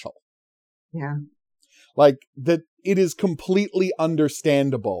or special. Yeah. Like, that it is completely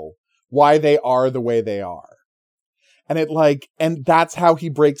understandable why they are the way they are. And that's how he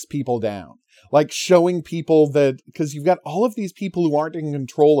breaks people down. Like showing people that, because you've got all of these people who aren't in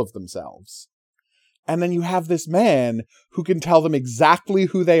control of themselves. And then you have this man who can tell them exactly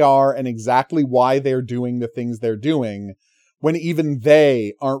who they are and exactly why they're doing the things they're doing, when even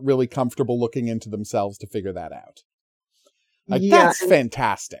they aren't really comfortable looking into themselves to figure that out. Like, that's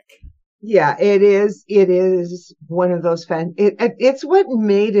fantastic. Yeah, it is. It is one of those it's what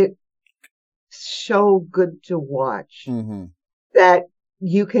made it so good to watch. Mm-hmm. That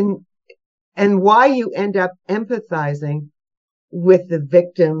you can, and why you end up empathizing with the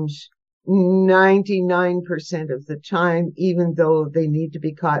victims 99% of the time, even though they need to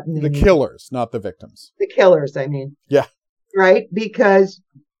be caught. The killers, not the victims. The killers, I mean. Yeah. Right? Because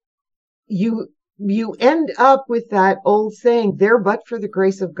you end up with that old saying, there but for the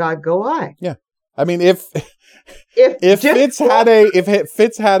grace of God go I. Yeah. I mean, if Fitz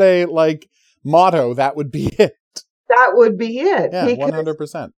had a like motto, that would be it. That would be it. Yeah,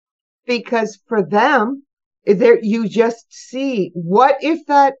 100%. Because for them, you just see, what if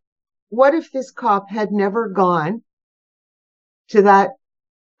this cop had never gone to that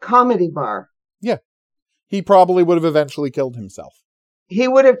comedy bar? Yeah. He probably would have eventually killed himself. He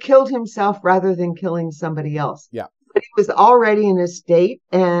would have killed himself rather than killing somebody else. Yeah. But he was already in a state,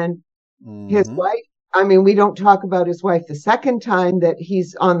 and his wife, I mean, we don't talk about his wife the second time that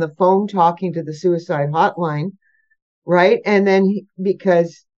he's on the phone talking to the suicide hotline, right? And then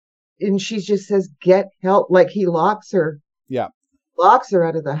and she just says, get help. Like, he locks her. Yeah. Locks her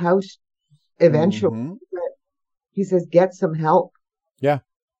out of the house eventually. Mm-hmm. He says, get some help. Yeah.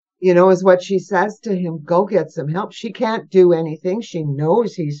 Is what she says to him. Go get some help. She can't do anything. She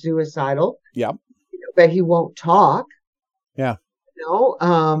knows he's suicidal. Yeah. But he won't talk. Yeah.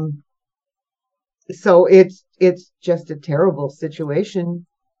 So it's just a terrible situation.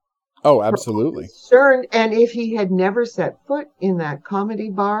 Oh, absolutely. Concerned. And if he had never set foot in that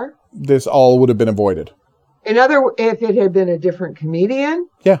comedy bar, this all would have been avoided. If it had been a different comedian.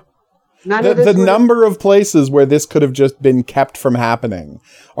 Yeah. The number of places where this could have just been kept from happening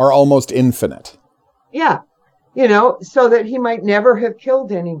are almost infinite. Yeah. So that he might never have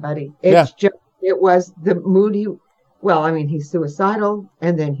killed anybody. It was the mood he's suicidal,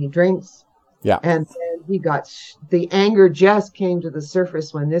 and then he drinks. Yeah. And then he got, the anger just came to the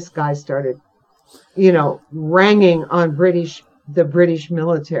surface when this guy started, ranging on British the British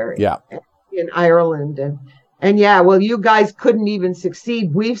military Yeah. in Ireland. And yeah, well, you guys couldn't even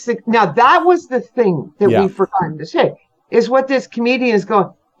succeed. Now that was the thing that Yeah. we forgotten to say, is what this comedian is going,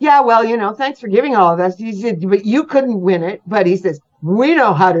 yeah, well, thanks for giving all of us. He said, but you couldn't win it. But he says, we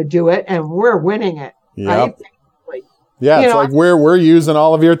know how to do it and we're winning it. Yep. Right? Yeah, it's like we're using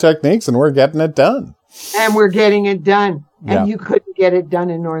all of your techniques and we're getting it done. And we're getting it done. Yeah. And you couldn't get it done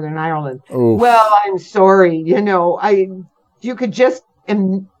in Northern Ireland. Oof. Well, I'm sorry. You could just,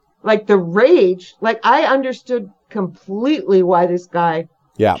 and like the rage, like I understood completely why this guy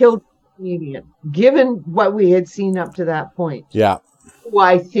killed the comedian, given what we had seen up to that point. Yeah. Do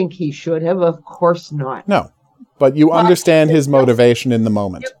I think he should have? Of course not. No, but you understand his motivation in the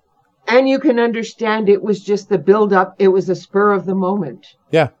moment. And you can understand it was just the build-up. It was a spur of the moment.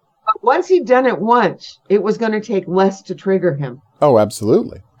 Yeah. But once he'd done it once, it was going to take less to trigger him. Oh,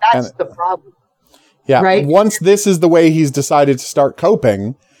 absolutely. That's the problem. Yeah. Right? Once this is the way he's decided to start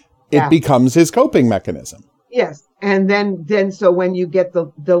coping, it becomes his coping mechanism. Yes. And then so when you get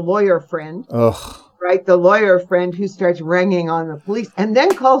the lawyer friend, Ugh. right? The lawyer friend who starts ringing on the police and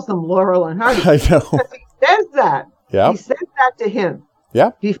then calls them Laurel and Hardy. I know. He says that. Yeah. He says that to him.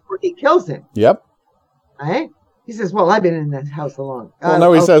 Yeah. Before he kills him. Yep. Right? He says, well, I've been in that house a long Well,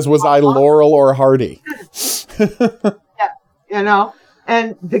 no, he says, was I Laurel or Hardy? Yeah.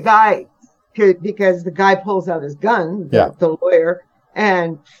 And the guy, because the guy pulls out his gun, the lawyer,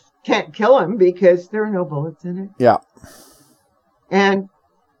 and can't kill him because there are no bullets in it. Yeah. And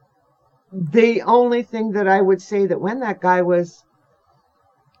the only thing that I would say that when that guy was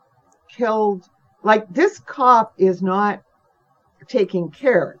killed, like this cop is not taking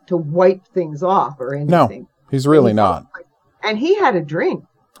care to wipe things off or anything. No, he's really not. And he had a drink.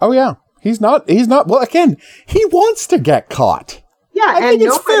 Oh, yeah. He's not. Well, again, he wants to get caught. Yeah. I think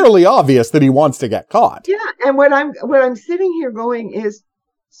it's fairly obvious that he wants to get caught. Yeah. And what I'm sitting here going is,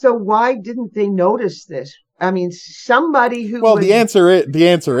 so why didn't they notice this? I mean, somebody who the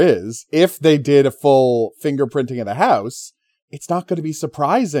answer is if they did a full fingerprinting of the house, it's not going to be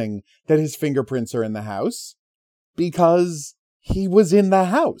surprising that his fingerprints are in the house because he was in the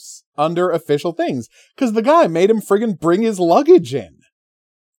house under official things. Because the guy made him friggin' bring his luggage in.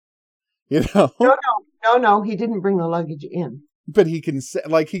 No, he didn't bring the luggage in. But he can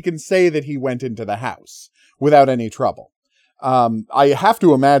say that he went into the house without any trouble. I have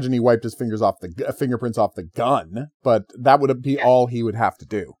to imagine he wiped his fingerprints off the gun, but that would be all he would have to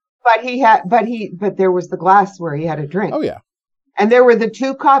do. But there was the glass where he had a drink. Oh yeah. And there were the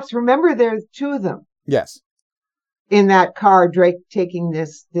two cops. Remember, there's two of them. Yes. In that car, Drake taking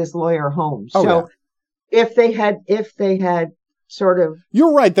this lawyer home. So if they had sort of,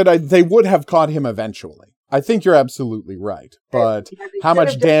 you're right that they would have caught him eventually. I think you're absolutely right. But how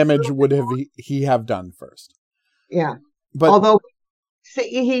much damage would he have done first? Yeah. But although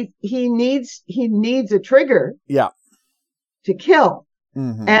he needs a trigger. Yeah. To kill.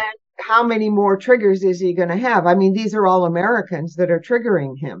 Mm-hmm. And how many more triggers is he going to have? I mean, these are all Americans that are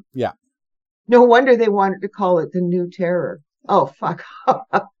triggering him. Yeah. No wonder they wanted to call it the New Terror. Oh, fuck.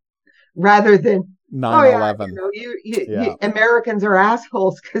 Rather than 9/11. You Americans are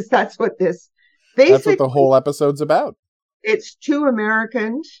assholes because that's what this. Basically, that's what the whole episode's about. It's two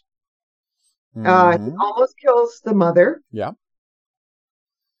Americans. Mm-hmm. He almost kills the mother. Yeah.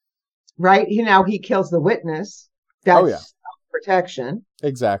 Right? He kills the witness. That's protection.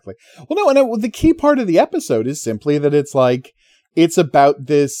 Exactly. Well, no, and the key part of the episode is simply that it's about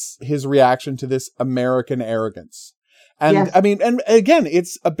his reaction to this American arrogance. And yes. I mean, and again,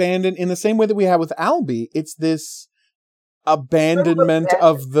 it's abandoned in the same way that we have with Albie. It's this abandonment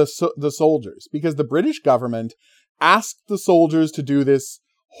of the soldiers, because the British government asked the soldiers to do this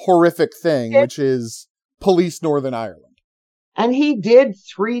horrific thing, which is police Northern Ireland. And he did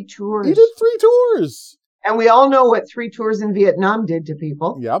 3 tours. And we all know what 3 tours in Vietnam did to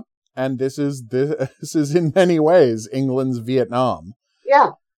people. Yep. And this is in many ways England's Vietnam. Yeah.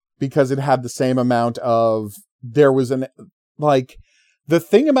 Because it had the same amount of, there was the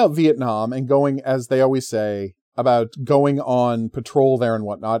thing about Vietnam and going, as they always say, about going on patrol there and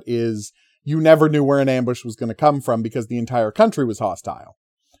whatnot, is you never knew where an ambush was going to come from because the entire country was hostile.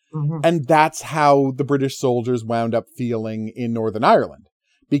 Mm-hmm. And that's how the British soldiers wound up feeling in Northern Ireland.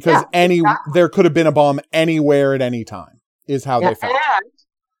 Because there could have been a bomb anywhere at any time, is how they felt. And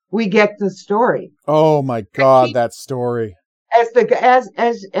we get the story. Oh my God, that story. As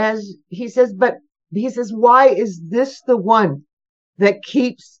he says, but he says, why is this the one that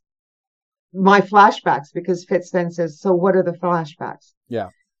keeps my flashbacks? Because Fitz then says, so what are the flashbacks? Yeah.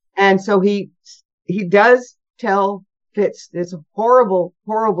 And so he does tell Fitz this horrible,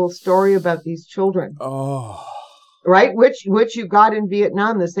 horrible story about these children. Oh. right? Which you got in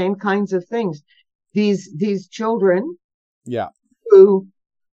Vietnam, the same kinds of things. These children, yeah, who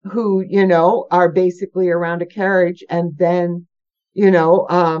are basically around a carriage, and then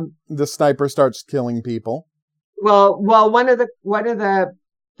the sniper starts killing people. Well, one of the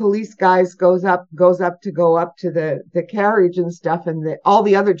police guys goes up to the carriage and stuff, and all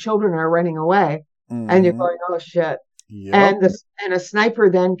the other children are running away, and you're going, oh shit. Yep. And a sniper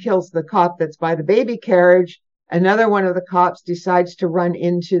then kills the cop that's by the baby carriage. Another one of the cops decides to run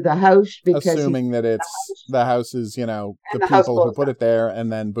into the house because assuming that the house is, the people who put it there,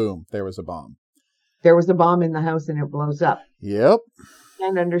 and then boom, there was a bomb. There was a bomb in the house and it blows up. Yep.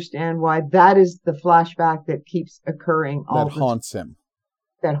 Can't understand why. That is the flashback that keeps occurring. That haunts him.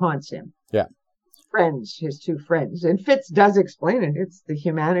 Yeah. His two friends. And Fitz does explain it. It's the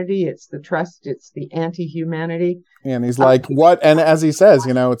humanity, it's the trust, it's the anti-humanity. And he's like, what? And as he says,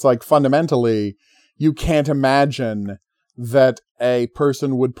 it's like fundamentally, you can't imagine that a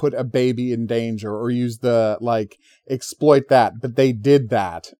person would put a baby in danger or use exploit that, but they did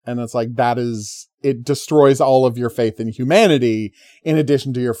that. And it's like, it destroys all of your faith in humanity in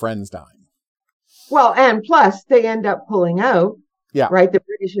addition to your friends dying. Well, and plus they end up pulling out. Yeah. Right. The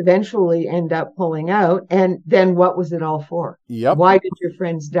British eventually end up pulling out. And then what was it all for? Yep. Why did your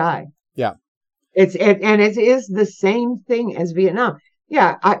friends die? Yeah. It is the same thing as Vietnam.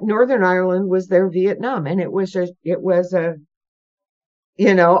 Yeah. Northern Ireland was their Vietnam. And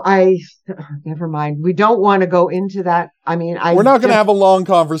never mind. We don't want to go into that. I mean, we're not going to have a long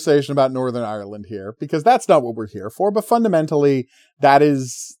conversation about Northern Ireland here because that's not what we're here for. But fundamentally, that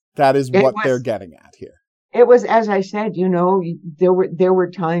is what they're getting at here. It was, as I said, there were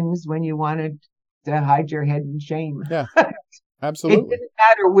times when you wanted to hide your head in shame. Yeah, absolutely. It didn't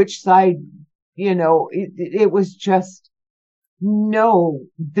matter which side, it was just, no,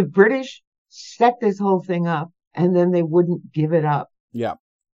 the British set this whole thing up and then they wouldn't give it up. Yeah.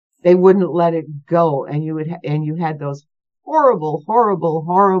 They wouldn't let it go. And you had those horrible,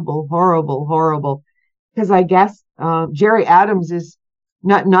 because I guess, Jerry Adams is,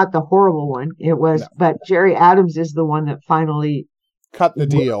 not the horrible one. It was, but Jerry Adams is the one that finally cut the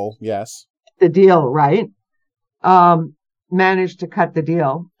deal. Yes. The deal, right? Managed to cut the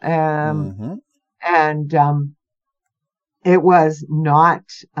deal. And it was not,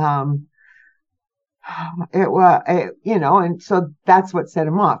 and so that's what set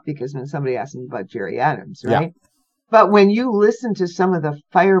him off, because when somebody asked him about Jerry Adams, right? Yeah. But when you listen to some of the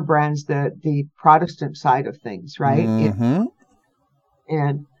firebrands, the Protestant side of things, right? Mm-hmm.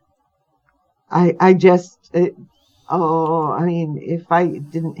 And I just, if I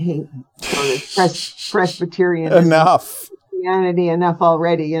didn't hate sort of Presbyterian enough, Christianity enough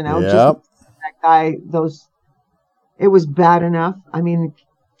already, yep. Just that guy, it was bad enough. I mean,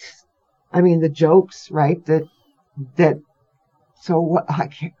 the jokes, right? So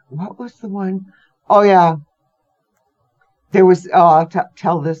what was the one? Oh yeah. There was,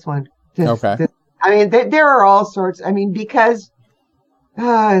 tell this one. Okay. There are all sorts, because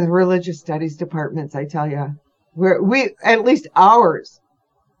the religious studies departments, I tell you, we at least ours,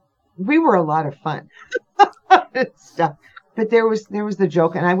 we were a lot of fun stuff. But there was the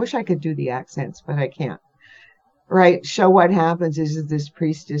joke, and I wish I could do the accents, but I can't. Right? So what happens is this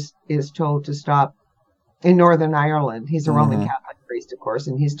priest is told to stop in Northern Ireland. He's a Roman Catholic priest, of course,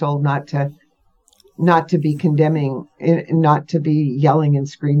 and he's told not to be condemning, not to be yelling and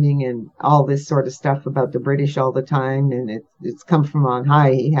screaming and all this sort of stuff about the British all the time. And it's come from on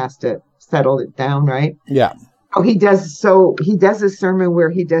high. He has to settle it down, right? Yeah. He does a sermon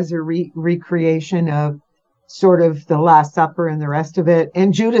where he does a recreation of sort of the Last Supper and the rest of it.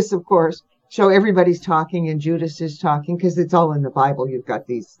 And Judas, of course, so everybody's talking and Judas is talking because it's all in the Bible. You've got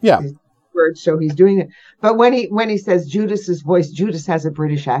these words. So he's doing it. But when he says Judas's voice, Judas has a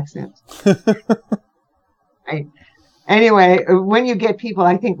British accent. Right. Anyway, when you get people,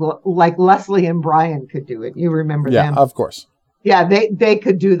 I think like Leslie and Brian could do it. You remember them? Yeah, of course. Yeah, they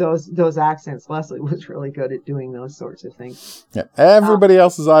could do those accents. Leslie was really good at doing those sorts of things. Yeah, everybody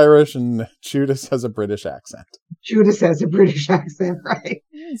else is Irish, and Judas has a British accent. Judas has a British accent, right?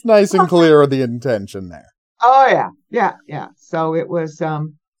 It's nice and clear the intention there. Oh yeah. So it was.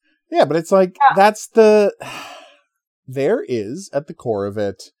 Yeah, but it's like that's there is at the core of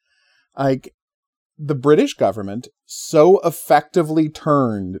it, like, the British government so effectively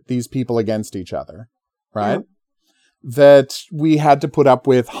turned these people against each other, right? Yeah. That we had to put up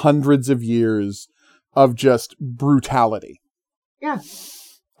with hundreds of years of just brutality. Yeah.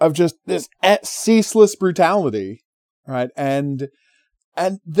 Of just this ceaseless brutality, right? And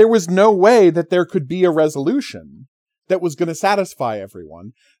there was no way that there could be a resolution that was going to satisfy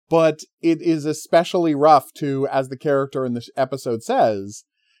everyone. But it is especially rough to, as the character in this episode says,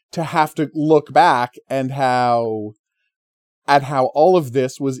 to have to look back and how all of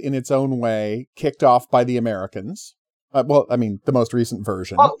this was in its own way kicked off by the Americans. Well, I mean, the most recent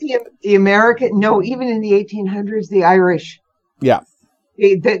version. Well, the American, no, even in the 1800s, the Irish. Yeah.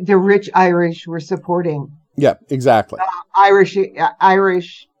 The rich Irish were supporting. Yeah, exactly. Irish.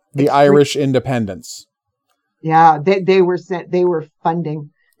 The Irish independence. Yeah, they were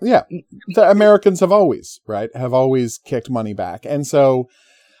funding. Yeah, the Americans have always kicked money back, and so,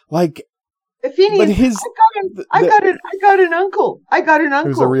 like, the Fenians. I got an uncle.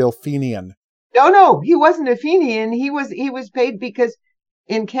 Who's a real Fenian? No, he wasn't a Fenian. He was paid because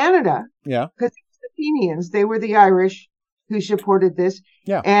in Canada. Yeah. Because the Fenians, they were the Irish who supported this.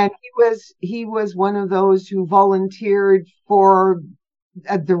 Yeah. And he was one of those who volunteered for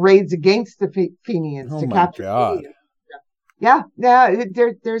the raids against the Fenians to capture Fenians. Yeah.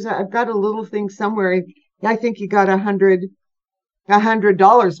 I've got a little thing somewhere. I think he got $100,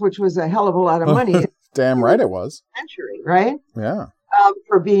 which was a hell of a lot of money. Damn right it was. Century, right? Yeah.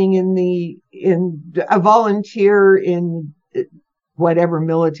 For being in a volunteer in whatever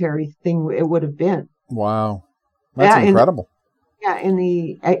military thing it would have been. Wow. That's incredible. In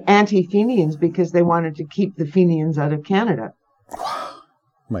the anti-Fenians, because they wanted to keep the Fenians out of Canada.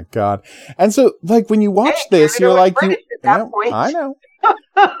 My God. And so, like, when you watch this, you're like, I know.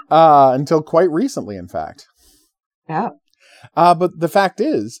 Until quite recently, in fact. Yeah. But the fact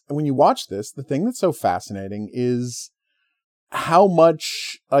is, when you watch this, the thing that's so fascinating is how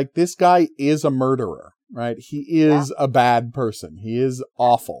much, like, this guy is a murderer, right? He is a bad person. He is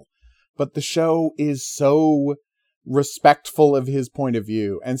awful. But the show is so respectful of his point of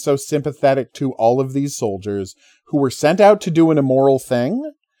view and so sympathetic to all of these soldiers who were sent out to do an immoral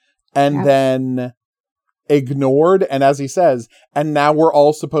thing and then ignored. And as he says, and now we're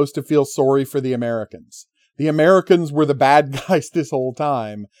all supposed to feel sorry for the Americans. The Americans were the bad guys this whole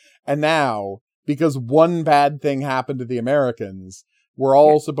time. And now, because one bad thing happened to the Americans, we're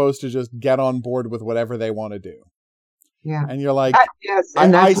all supposed to just get on board with whatever they want to do. Yeah. And you're like,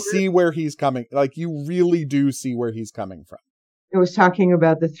 I see where he's coming. Like, you really do see where he's coming from. I was talking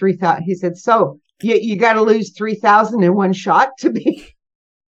about the 3,000. He said, so you got to lose 3,000 in one shot to be.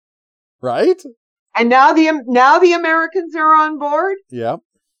 Right? And now the Americans are on board. Yep.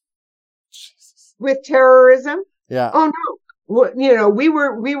 Jesus. With terrorism. Yeah. Oh no. Well, we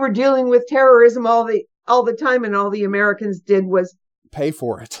were dealing with terrorism all the time, and all the Americans did was pay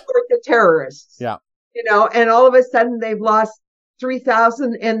for it. Support the terrorists. Yeah. And all of a sudden they've lost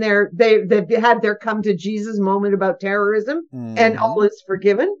 3,000, and they've had their come to Jesus moment about terrorism, and all is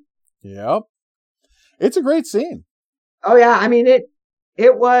forgiven. Yep. It's a great scene. Oh yeah. I mean, it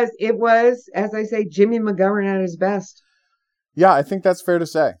was, as I say, Jimmy McGovern at his best. Yeah, I think that's fair to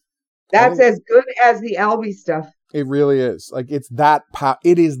say. That's as good as the Albie stuff. It really is. Like, it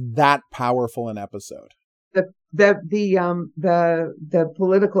is that powerful an episode. The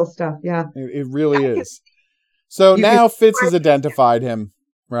political stuff, yeah. It really is. So now Fitz has identified him,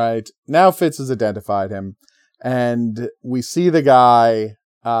 right? Now Fitz has identified him, and we see the guy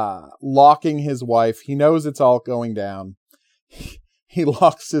locking his wife. He knows it's all going down. He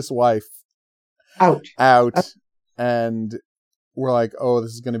locks his wife out, and we're like, oh,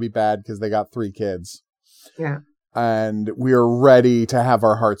 this is going to be bad because they got 3 kids. Yeah. And we are ready to have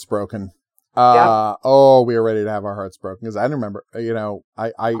our hearts broken. Oh, we are ready to have our hearts broken, because I remember, I didn't know.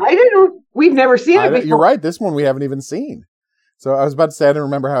 We've never seen it before. You're right. This one we haven't even seen. So I was about to say I don't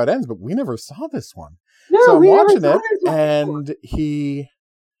remember how it ends, but we never saw this one. No, so I'm watching it,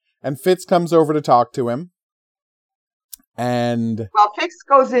 and Fitz comes over to talk to him. And Fitz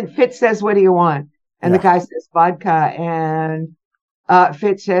goes in. Fitz says, "What do you want?" And the guy says, "Vodka." And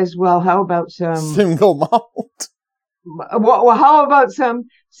Fitz says, "Well, how about some single malt?" Well, how about some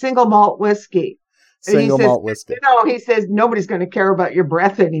single malt whiskey? Malt whiskey. He says, nobody's going to care about your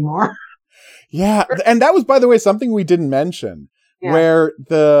breath anymore. Yeah. And that was, by the way, something we didn't mention, where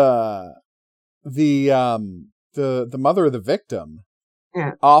the mother of the victim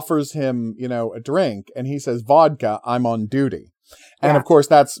offers him, a drink, and he says, vodka, I'm on duty. And of course,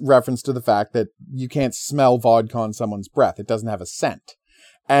 that's reference to the fact that you can't smell vodka on someone's breath. It doesn't have a scent.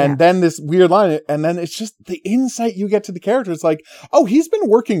 And then this weird line, and then it's just the insight you get to the character. It's like, oh, he's been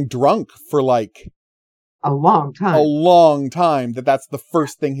working drunk for like a long time. That's the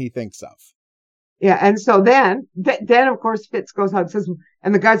first thing he thinks of. Yeah. And so then of course, Fitz goes out and says,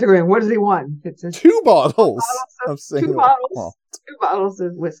 and the guys are going, what does he want? Fitz says, 2 bottles of single malt. 2 bottles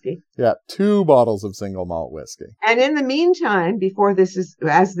of whiskey. Yeah. 2 bottles of single malt whiskey. And in the meantime,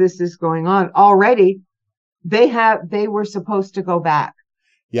 as this is going on, already they were supposed to go back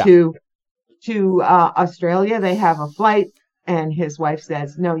Yeah. to Australia. They have a flight, and his wife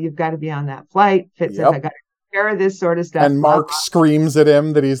says, "No, you've got to be on that flight." Fitz says, "I got to take care of this sort of stuff." And Mark screams at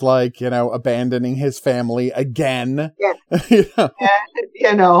him that he's like, abandoning his family again. Yeah.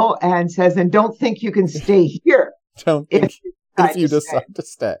 And says, "And don't think you can stay here. Don't think if you decide to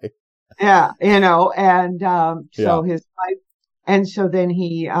stay." Yeah, so his wife, and so then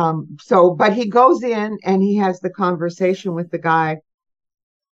but he goes in and he has the conversation with the guy.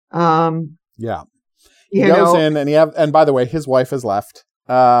 Yeah. He goes in and by the way, his wife has left.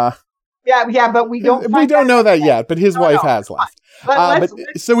 But we don't know that yet, but his wife has left.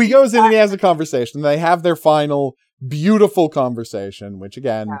 So he goes in and he has a conversation. They have their final beautiful conversation, which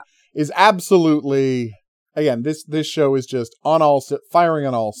again is absolutely, again, this show is just firing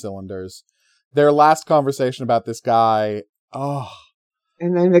on all cylinders. Their last conversation about this guy. Oh.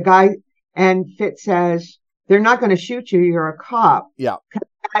 And then the guy, and Fitz says, "They're not going to shoot you. You're a cop." Yeah. The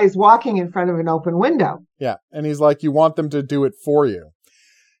guy is walking in front of an open window. Yeah. And he's like, "You want them to do it for you."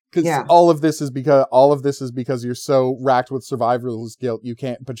 Because all of this is because you're so racked with survivor's guilt, you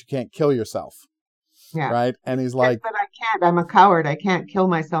can't kill yourself. Yeah. Right. And he's like, "But I can't. I'm a coward. I can't kill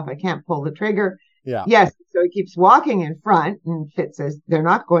myself. I can't pull the trigger." Yeah. Yes. So he keeps walking in front, and Fitz says, "They're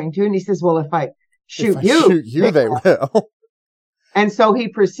not going to." And he says, "Well, if I shoot you, they will." And so he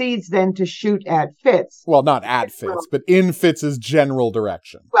proceeds then to shoot at Fitz. Well, not at Fitz, but in Fitz's general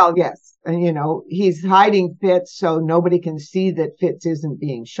direction. Well, yes. And, he's hiding Fitz so nobody can see that Fitz isn't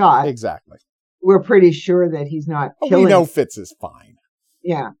being shot. Exactly. We're pretty sure that he's not killing. We know Fitz is fine.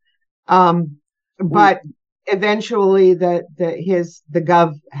 Yeah. But eventually the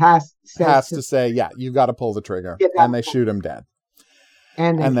gov has to say, "Yeah, you got to pull the trigger." And they shoot him dead.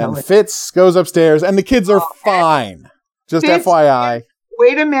 And then Fitz goes upstairs and the kids are fine. Just Fitz, FYI.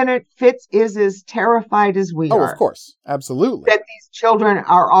 Wait a minute. Fitz is as terrified as we are. Oh, of course. Absolutely. That these children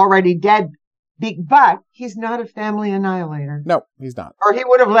are already dead. But he's not a family annihilator. No, he's not. Or he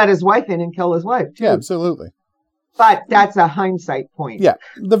would have let his wife in and kill his wife, too. Yeah, absolutely. But that's a hindsight point. Yeah.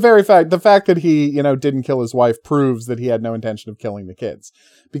 The fact that he, didn't kill his wife proves that he had no intention of killing the kids.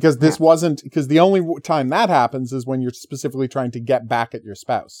 Because because the only time that happens is when you're specifically trying to get back at your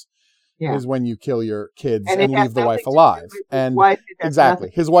spouse. Yeah. Is when you kill your kids and leave the wife alive. And exactly.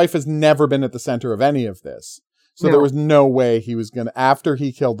 His wife has never been at the center of any of this. So there was no way he was going to, after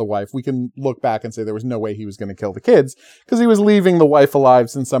he killed the wife, we can look back and say there was no way he was going to kill the kids because he was leaving the wife alive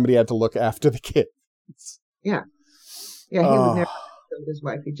since somebody had to look after the kids. Yeah. Yeah, he would never kill his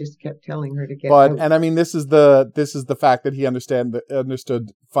wife. He just kept telling her to get out. And I mean, this is the fact that he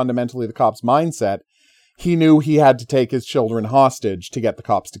understood fundamentally the cop's mindset. He knew he had to take his children hostage to get the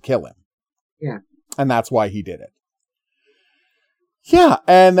cops to kill him. Yeah. And that's why he did it. Yeah.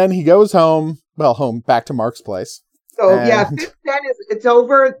 And then he goes home, back to Mark's place. So, it's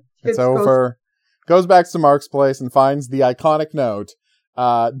over. It's over. Goes back to Mark's place and finds the iconic note,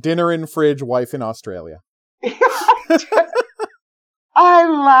 dinner in fridge, wife in Australia. I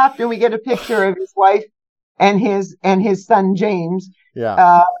laughed, and we get a picture of his wife and his son, James,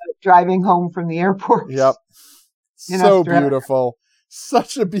 driving home from the airport. Yep. So beautiful.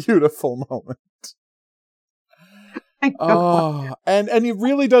 Such a beautiful moment. Oh, and it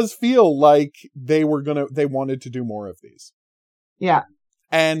really does feel like they wanted to do more of these. Yeah.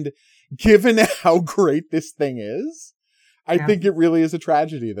 And given how great this thing is, I think it really is a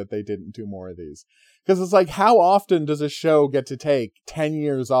tragedy that they didn't do more of these. Because it's like, how often does a show get to take 10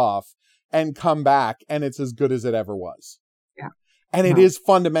 years off and come back and it's as good as it ever was? And it is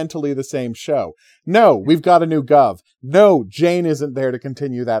fundamentally the same show. No, we've got a new gov. No, Jane isn't there to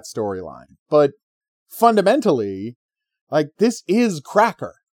continue that storyline. But fundamentally, this is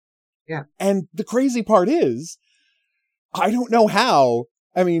Cracker. Yeah. And the crazy part is, I don't know how.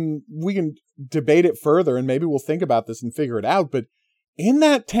 I mean, we can debate it further and maybe we'll think about this and figure it out. But in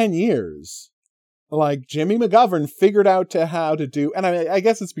that 10 years, Jimmy McGovern figured out how to do, and I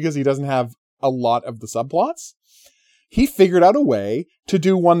guess it's because he doesn't have a lot of the subplots. He figured out a way to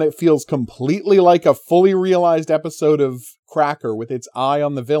do one that feels completely like a fully realized episode of Cracker with its eye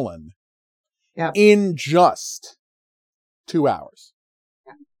on the villain in just 2 hours.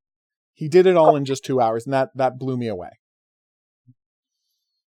 Yeah. He did it all in just 2 hours, and that blew me away.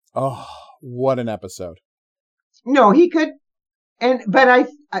 Oh, what an episode. No, he could, and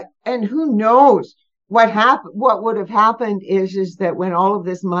who knows what would have happened is that when all of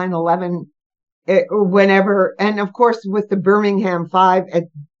this 9/11 or whenever, and of course with the Birmingham 5,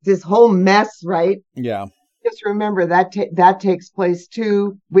 this whole mess, right? Yeah. Just remember that takes place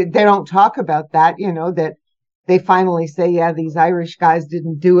too. They don't talk about that, that they finally say, yeah, these Irish guys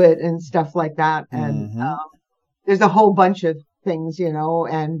didn't do it and stuff like that. And there's a whole bunch of things,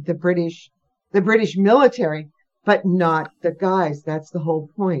 and the British military, but not the guys. That's the whole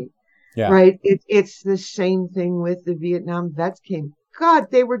point. Yeah. Right. It's the same thing with the Vietnam vets came. God,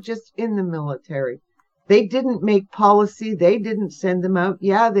 they were just in the military. They didn't make policy. They didn't send them out.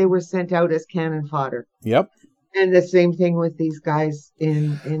 Yeah, they were sent out as cannon fodder. Yep. And the same thing with these guys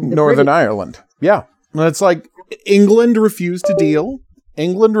in Northern Ireland. Yeah. It's like England refused to deal.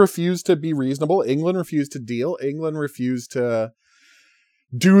 England refused to be reasonable. England refused to deal. England refused to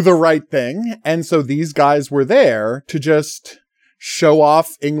do the right thing. And so these guys were there to just show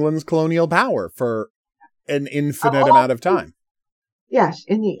off England's colonial power for an infinite amount of time. Yes,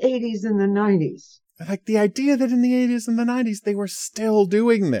 in the 80s and the 90s. Like the idea that in the 80s and the 90s, they were still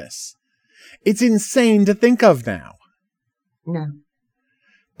doing this. It's insane to think of now. No.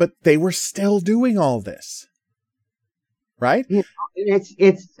 But they were still doing all this. Right? We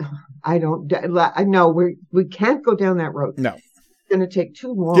can't go down that road. No. It's going to take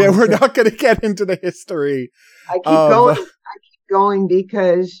too long. Yeah, we're not going to get into the history. I keep going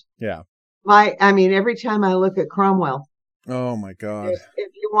because every time I look at Cromwell. Oh my God.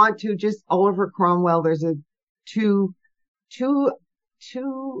 If you want to, just Oliver Cromwell, there's a two,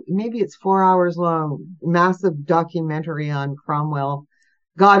 maybe it's 4 hours long, massive documentary on Cromwell.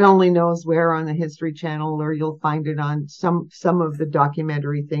 God only knows where on the History Channel, or you'll find it on some of the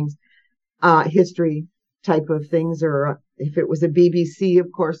documentary things, history type of things, or if it was a BBC, of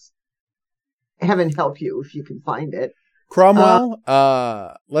course, heaven help you if you can find it. Cromwell,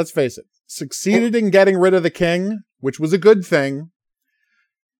 let's face it, succeeded in getting rid of the king, which was a good thing.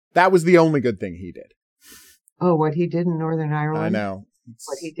 That was the only good thing he did. Oh, what he did in Northern Ireland? I know.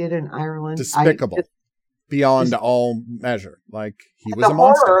 What he did in Ireland. Despicable. Beyond all measure. Like, he was a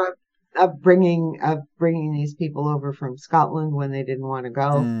monster. The horror of bringing these people over from Scotland when they didn't want to go.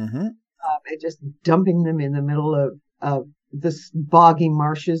 Mm-hmm. And just dumping them in the middle of the boggy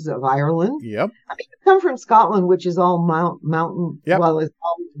marshes of Ireland. Yep. I mean, you come from Scotland, which is all mountain, well, it's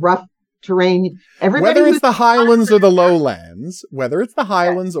all rough terrain. Whether it's the highlands or the lowlands,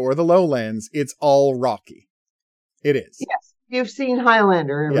 it's all rocky. It is. Yes. You've seen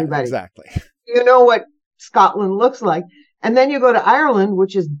Highlander, everybody. Yeah, exactly. You know what Scotland looks like. And then you go to Ireland,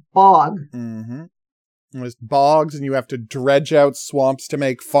 which is bog. Mm-hmm. There's bogs, and you have to dredge out swamps to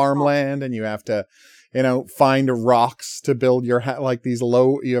make farmland, and you have to, find rocks to build your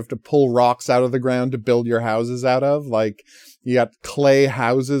you have to pull rocks out of the ground to build your houses out of. Like, you got clay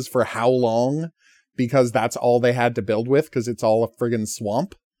houses for how long? Because that's all they had to build with, because it's all a friggin'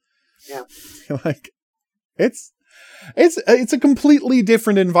 swamp. Yeah. Like, it's a completely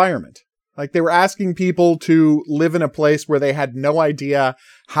different environment. Like, they were asking people to live in a place where they had no idea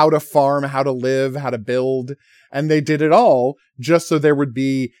how to farm, how to live, how to build. And they did it all just so there would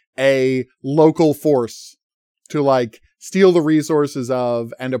be a local force to steal the resources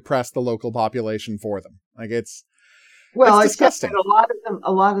of and oppress the local population for them. Like, it's disgusting. A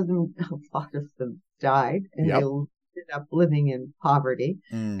lot of them died, and they ended up living in poverty.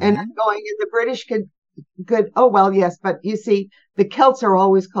 Mm-hmm. And the British could, oh, well, yes, but you see, the Celts are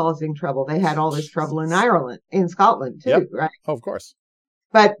always causing trouble. They had all this trouble in Scotland too, right? Oh, of course.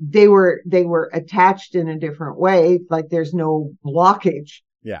 But they were attached in a different way. Like, there's no blockage.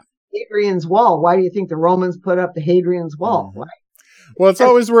 Yeah. Hadrian's Wall. Why do you think the Romans put up the Hadrian's Wall? Mm-hmm. Well, it's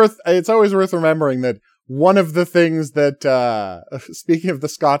always worth remembering that one of the things that, speaking of the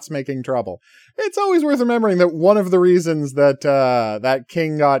Scots making trouble, it's always worth remembering that one of the reasons that that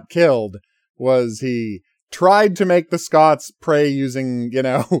king got killed was he tried to make the Scots pray using,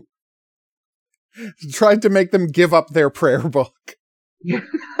 tried to make them give up their prayer book.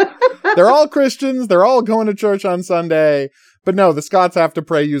 They're all Christians. They're all going to church on Sunday. But no, the Scots have to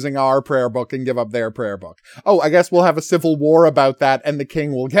pray using our prayer book and give up their prayer book. Oh, I guess we'll have a civil war about that and the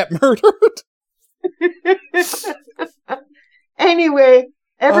king will get murdered. Anyway,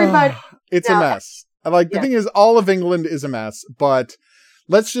 everybody. It's a mess. The thing is, all of England is a mess, but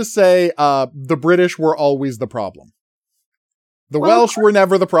let's just say the British were always the problem. The Welsh were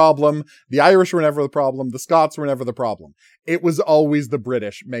never the problem. The Irish were never the problem. The Scots were never the problem. It was always the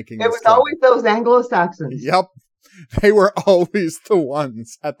British making this trouble. It was always those Anglo-Saxons. Yep. They were always the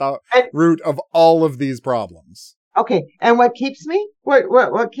ones at the root of all of these problems. Okay. And what keeps me?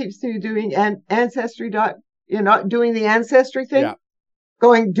 What keeps you doing Ancestry? Doing the Ancestry thing? Yeah.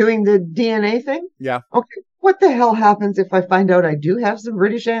 Doing the DNA thing? Yeah. Okay. What the hell happens if I find out I do have some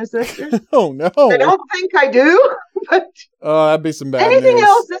British ancestors? Oh, no. I don't think I do, but... Oh, that'd be some bad news. Anything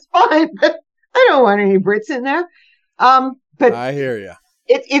else is fine, but I don't want any Brits in there. But I hear you.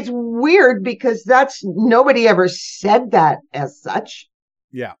 it's weird because nobody ever said that as such.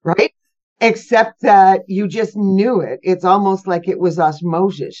 Yeah. Right. Except that you just knew it. It's almost like it was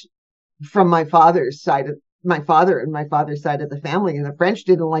osmosis from my father's side of my father's side of the family. And the French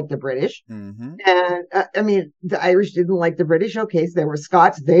didn't like the British. Mm-hmm. And I mean, the Irish didn't like the British. Okay. So there were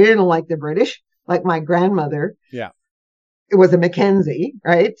Scots. They didn't like the British. Like my grandmother. Yeah. It was a Mackenzie.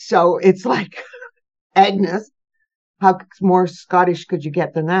 Right. So it's like Agnes. How more Scottish could you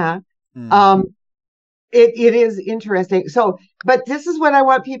get than that? Mm-hmm. It is interesting. So, but this is what I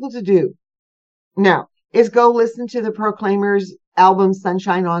want people to do now is go listen to the Proclaimers album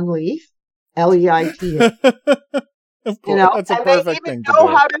Sunshine on Leith, Leita. Of course, that's a perfect thing to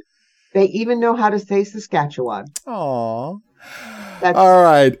do. They even know how to say Saskatchewan. Aww. All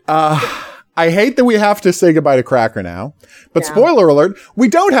right. I hate that we have to say goodbye to Cracker now, but spoiler alert, we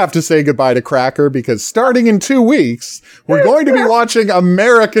don't have to say goodbye to Cracker because starting in 2 weeks, we're going to be watching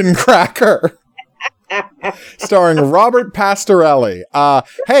American Cracker. Starring Robert Pastorelli.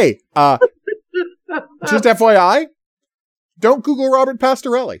 Hey, just FYI, don't Google Robert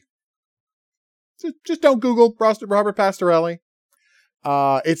Pastorelli. Just don't Google Robert Pastorelli.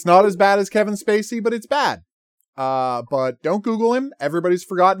 It's not as bad as Kevin Spacey, but it's bad. But don't Google him. Everybody's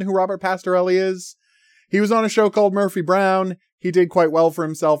forgotten who Robert Pastorelli is. He was on a show called Murphy Brown. He did quite well for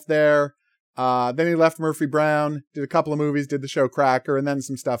himself there. Then he left Murphy Brown, did a couple of movies, did the show Cracker, and then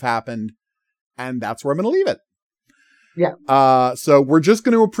some stuff happened. And that's where I'm going to leave it. Yeah. So we're just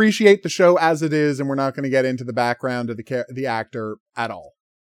going to appreciate the show as it is, and we're not going to get into the background of the actor at all.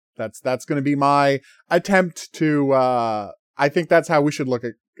 That's going to be my attempt to. I think that's how we should look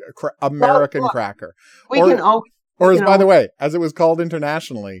at American Cracker. By the way, as it was called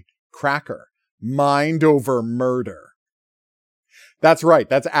internationally, Cracker, Mind Over Murder. That's right.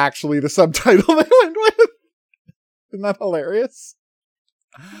 That's actually the subtitle they went with. Isn't that hilarious?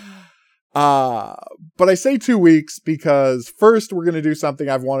 But I say 2 weeks because first we're going to do something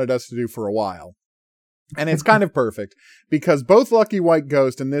I've wanted us to do for a while. And it's kind of perfect because both Lucky White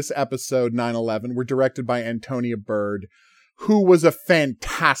Ghost and this episode 9/11 were directed by Antonia Bird, who was a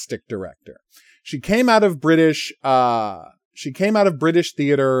fantastic director. She came out of British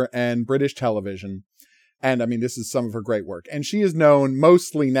theater and British television. And I mean, this is some of her great work. And she is known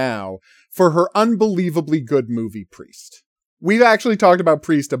mostly now for her unbelievably good movie Priest. We've actually talked about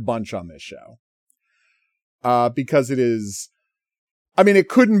Priest a bunch on this show. Because it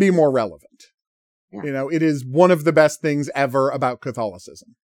couldn't be more relevant. Yeah. You know, it is one of the best things ever about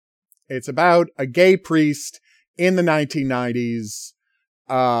Catholicism. It's about a gay priest in the 1990s.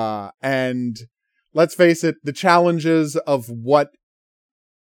 And let's face it, the challenges of what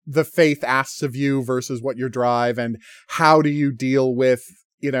the faith asks of you versus what your drive and how do you deal with,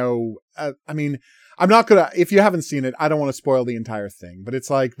 I'm not going to, if you haven't seen it, I don't want to spoil the entire thing, but it's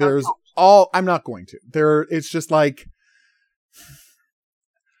like I'm not going to. It's just like,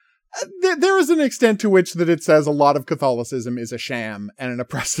 there is an extent to which that it says a lot of Catholicism is a sham and an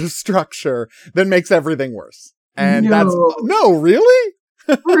oppressive structure that makes everything worse. And really?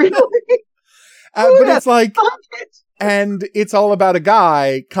 Really? But it's like, and it's all about a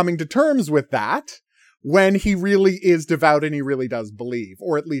guy coming to terms with that when he really is devout and he really does believe,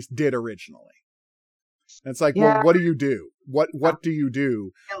 or at least did originally. And it's like, well, what do you do? What do you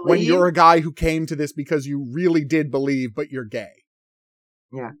do when you're a guy who came to this because you really did believe, but you're gay?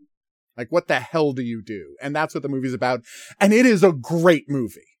 Yeah. Like, what the hell do you do? And that's what the movie's about. And it is a great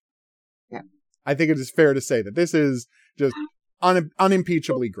movie. Yeah. I think it is fair to say that this is just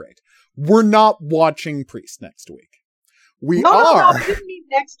unimpeachably great. We're not watching Priest next week. We are. No, didn't mean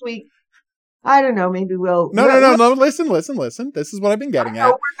next week. I don't know. Maybe we'll. No. Listen. This is what I've been getting at.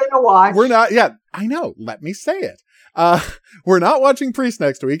 We're going to watch. We're not. Yeah, I know. Let me say it. We're not watching Priest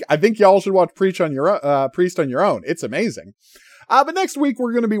next week. I think y'all should watch Priest on your own. It's amazing. But next week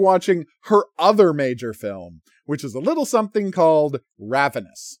we're going to be watching her other major film, which is a little something called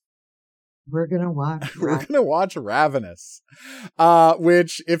Ravenous. We're going to watch. We're going to watch Ravenous.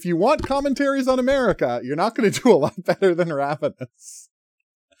 Which, if you want commentaries on America, you're not going to do a lot better than Ravenous.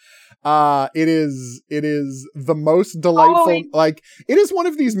 It is the most delightful, it is one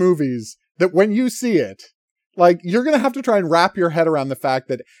of these movies that when you see it, you're going to have to try and wrap your head around the fact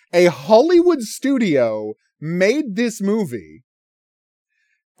that a Hollywood studio made this movie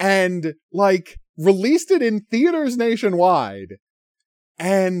and released it in theaters nationwide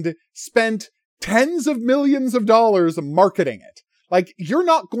and spent tens of millions of dollars marketing it. You're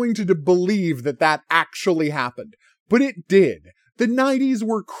not going to believe that actually happened, but it did. The 90s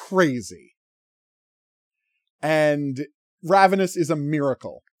were crazy. And Ravenous is a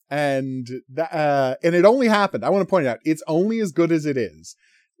miracle. And it only happened. I want to point out, it's only as good as it is.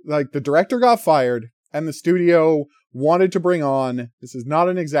 Like, the director got fired, and the studio wanted to bring on, this is not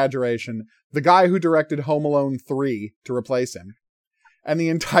an exaggeration, the guy who directed Home Alone 3 to replace him. And the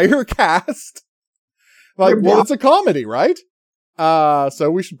entire cast, like, well, it's a comedy, right?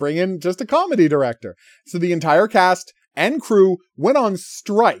 So we should bring in just a comedy director. So the entire cast and crew went on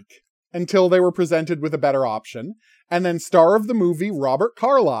strike until they were presented with a better option. And then star of the movie, Robert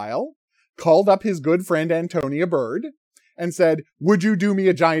Carlyle, called up his good friend Antonia Bird and said, would you do me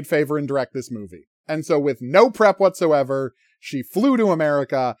a giant favor and direct this movie? And so with no prep whatsoever, she flew to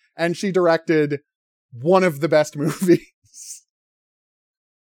America and she directed one of the best movies.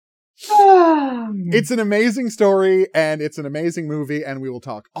 It's an amazing story and it's an amazing movie, and we will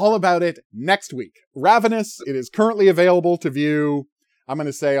talk all about it next week. Ravenous, it is currently available to view, I'm going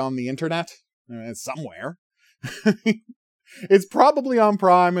to say on the internet, somewhere. It's probably on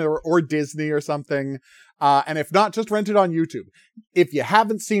Prime or Disney or something. And if not, just rent it on YouTube. If you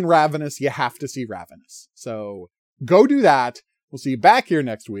haven't seen Ravenous, you have to see Ravenous. So go do that. We'll see you back here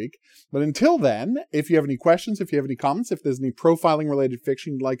next week. But until then, if you have any questions, if you have any comments, if there's any profiling-related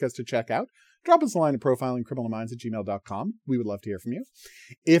fiction you'd like us to check out, drop us a line at profilingcriminalminds@gmail.com. We would love to hear from you.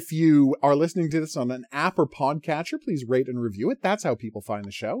 If you are listening to this on an app or podcatcher, please rate and review it. That's how people find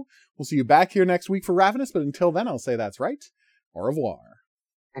the show. We'll see you back here next week for Ravenous. But until then, I'll say that's right. Au revoir.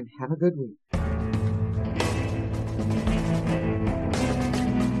 And have a good week.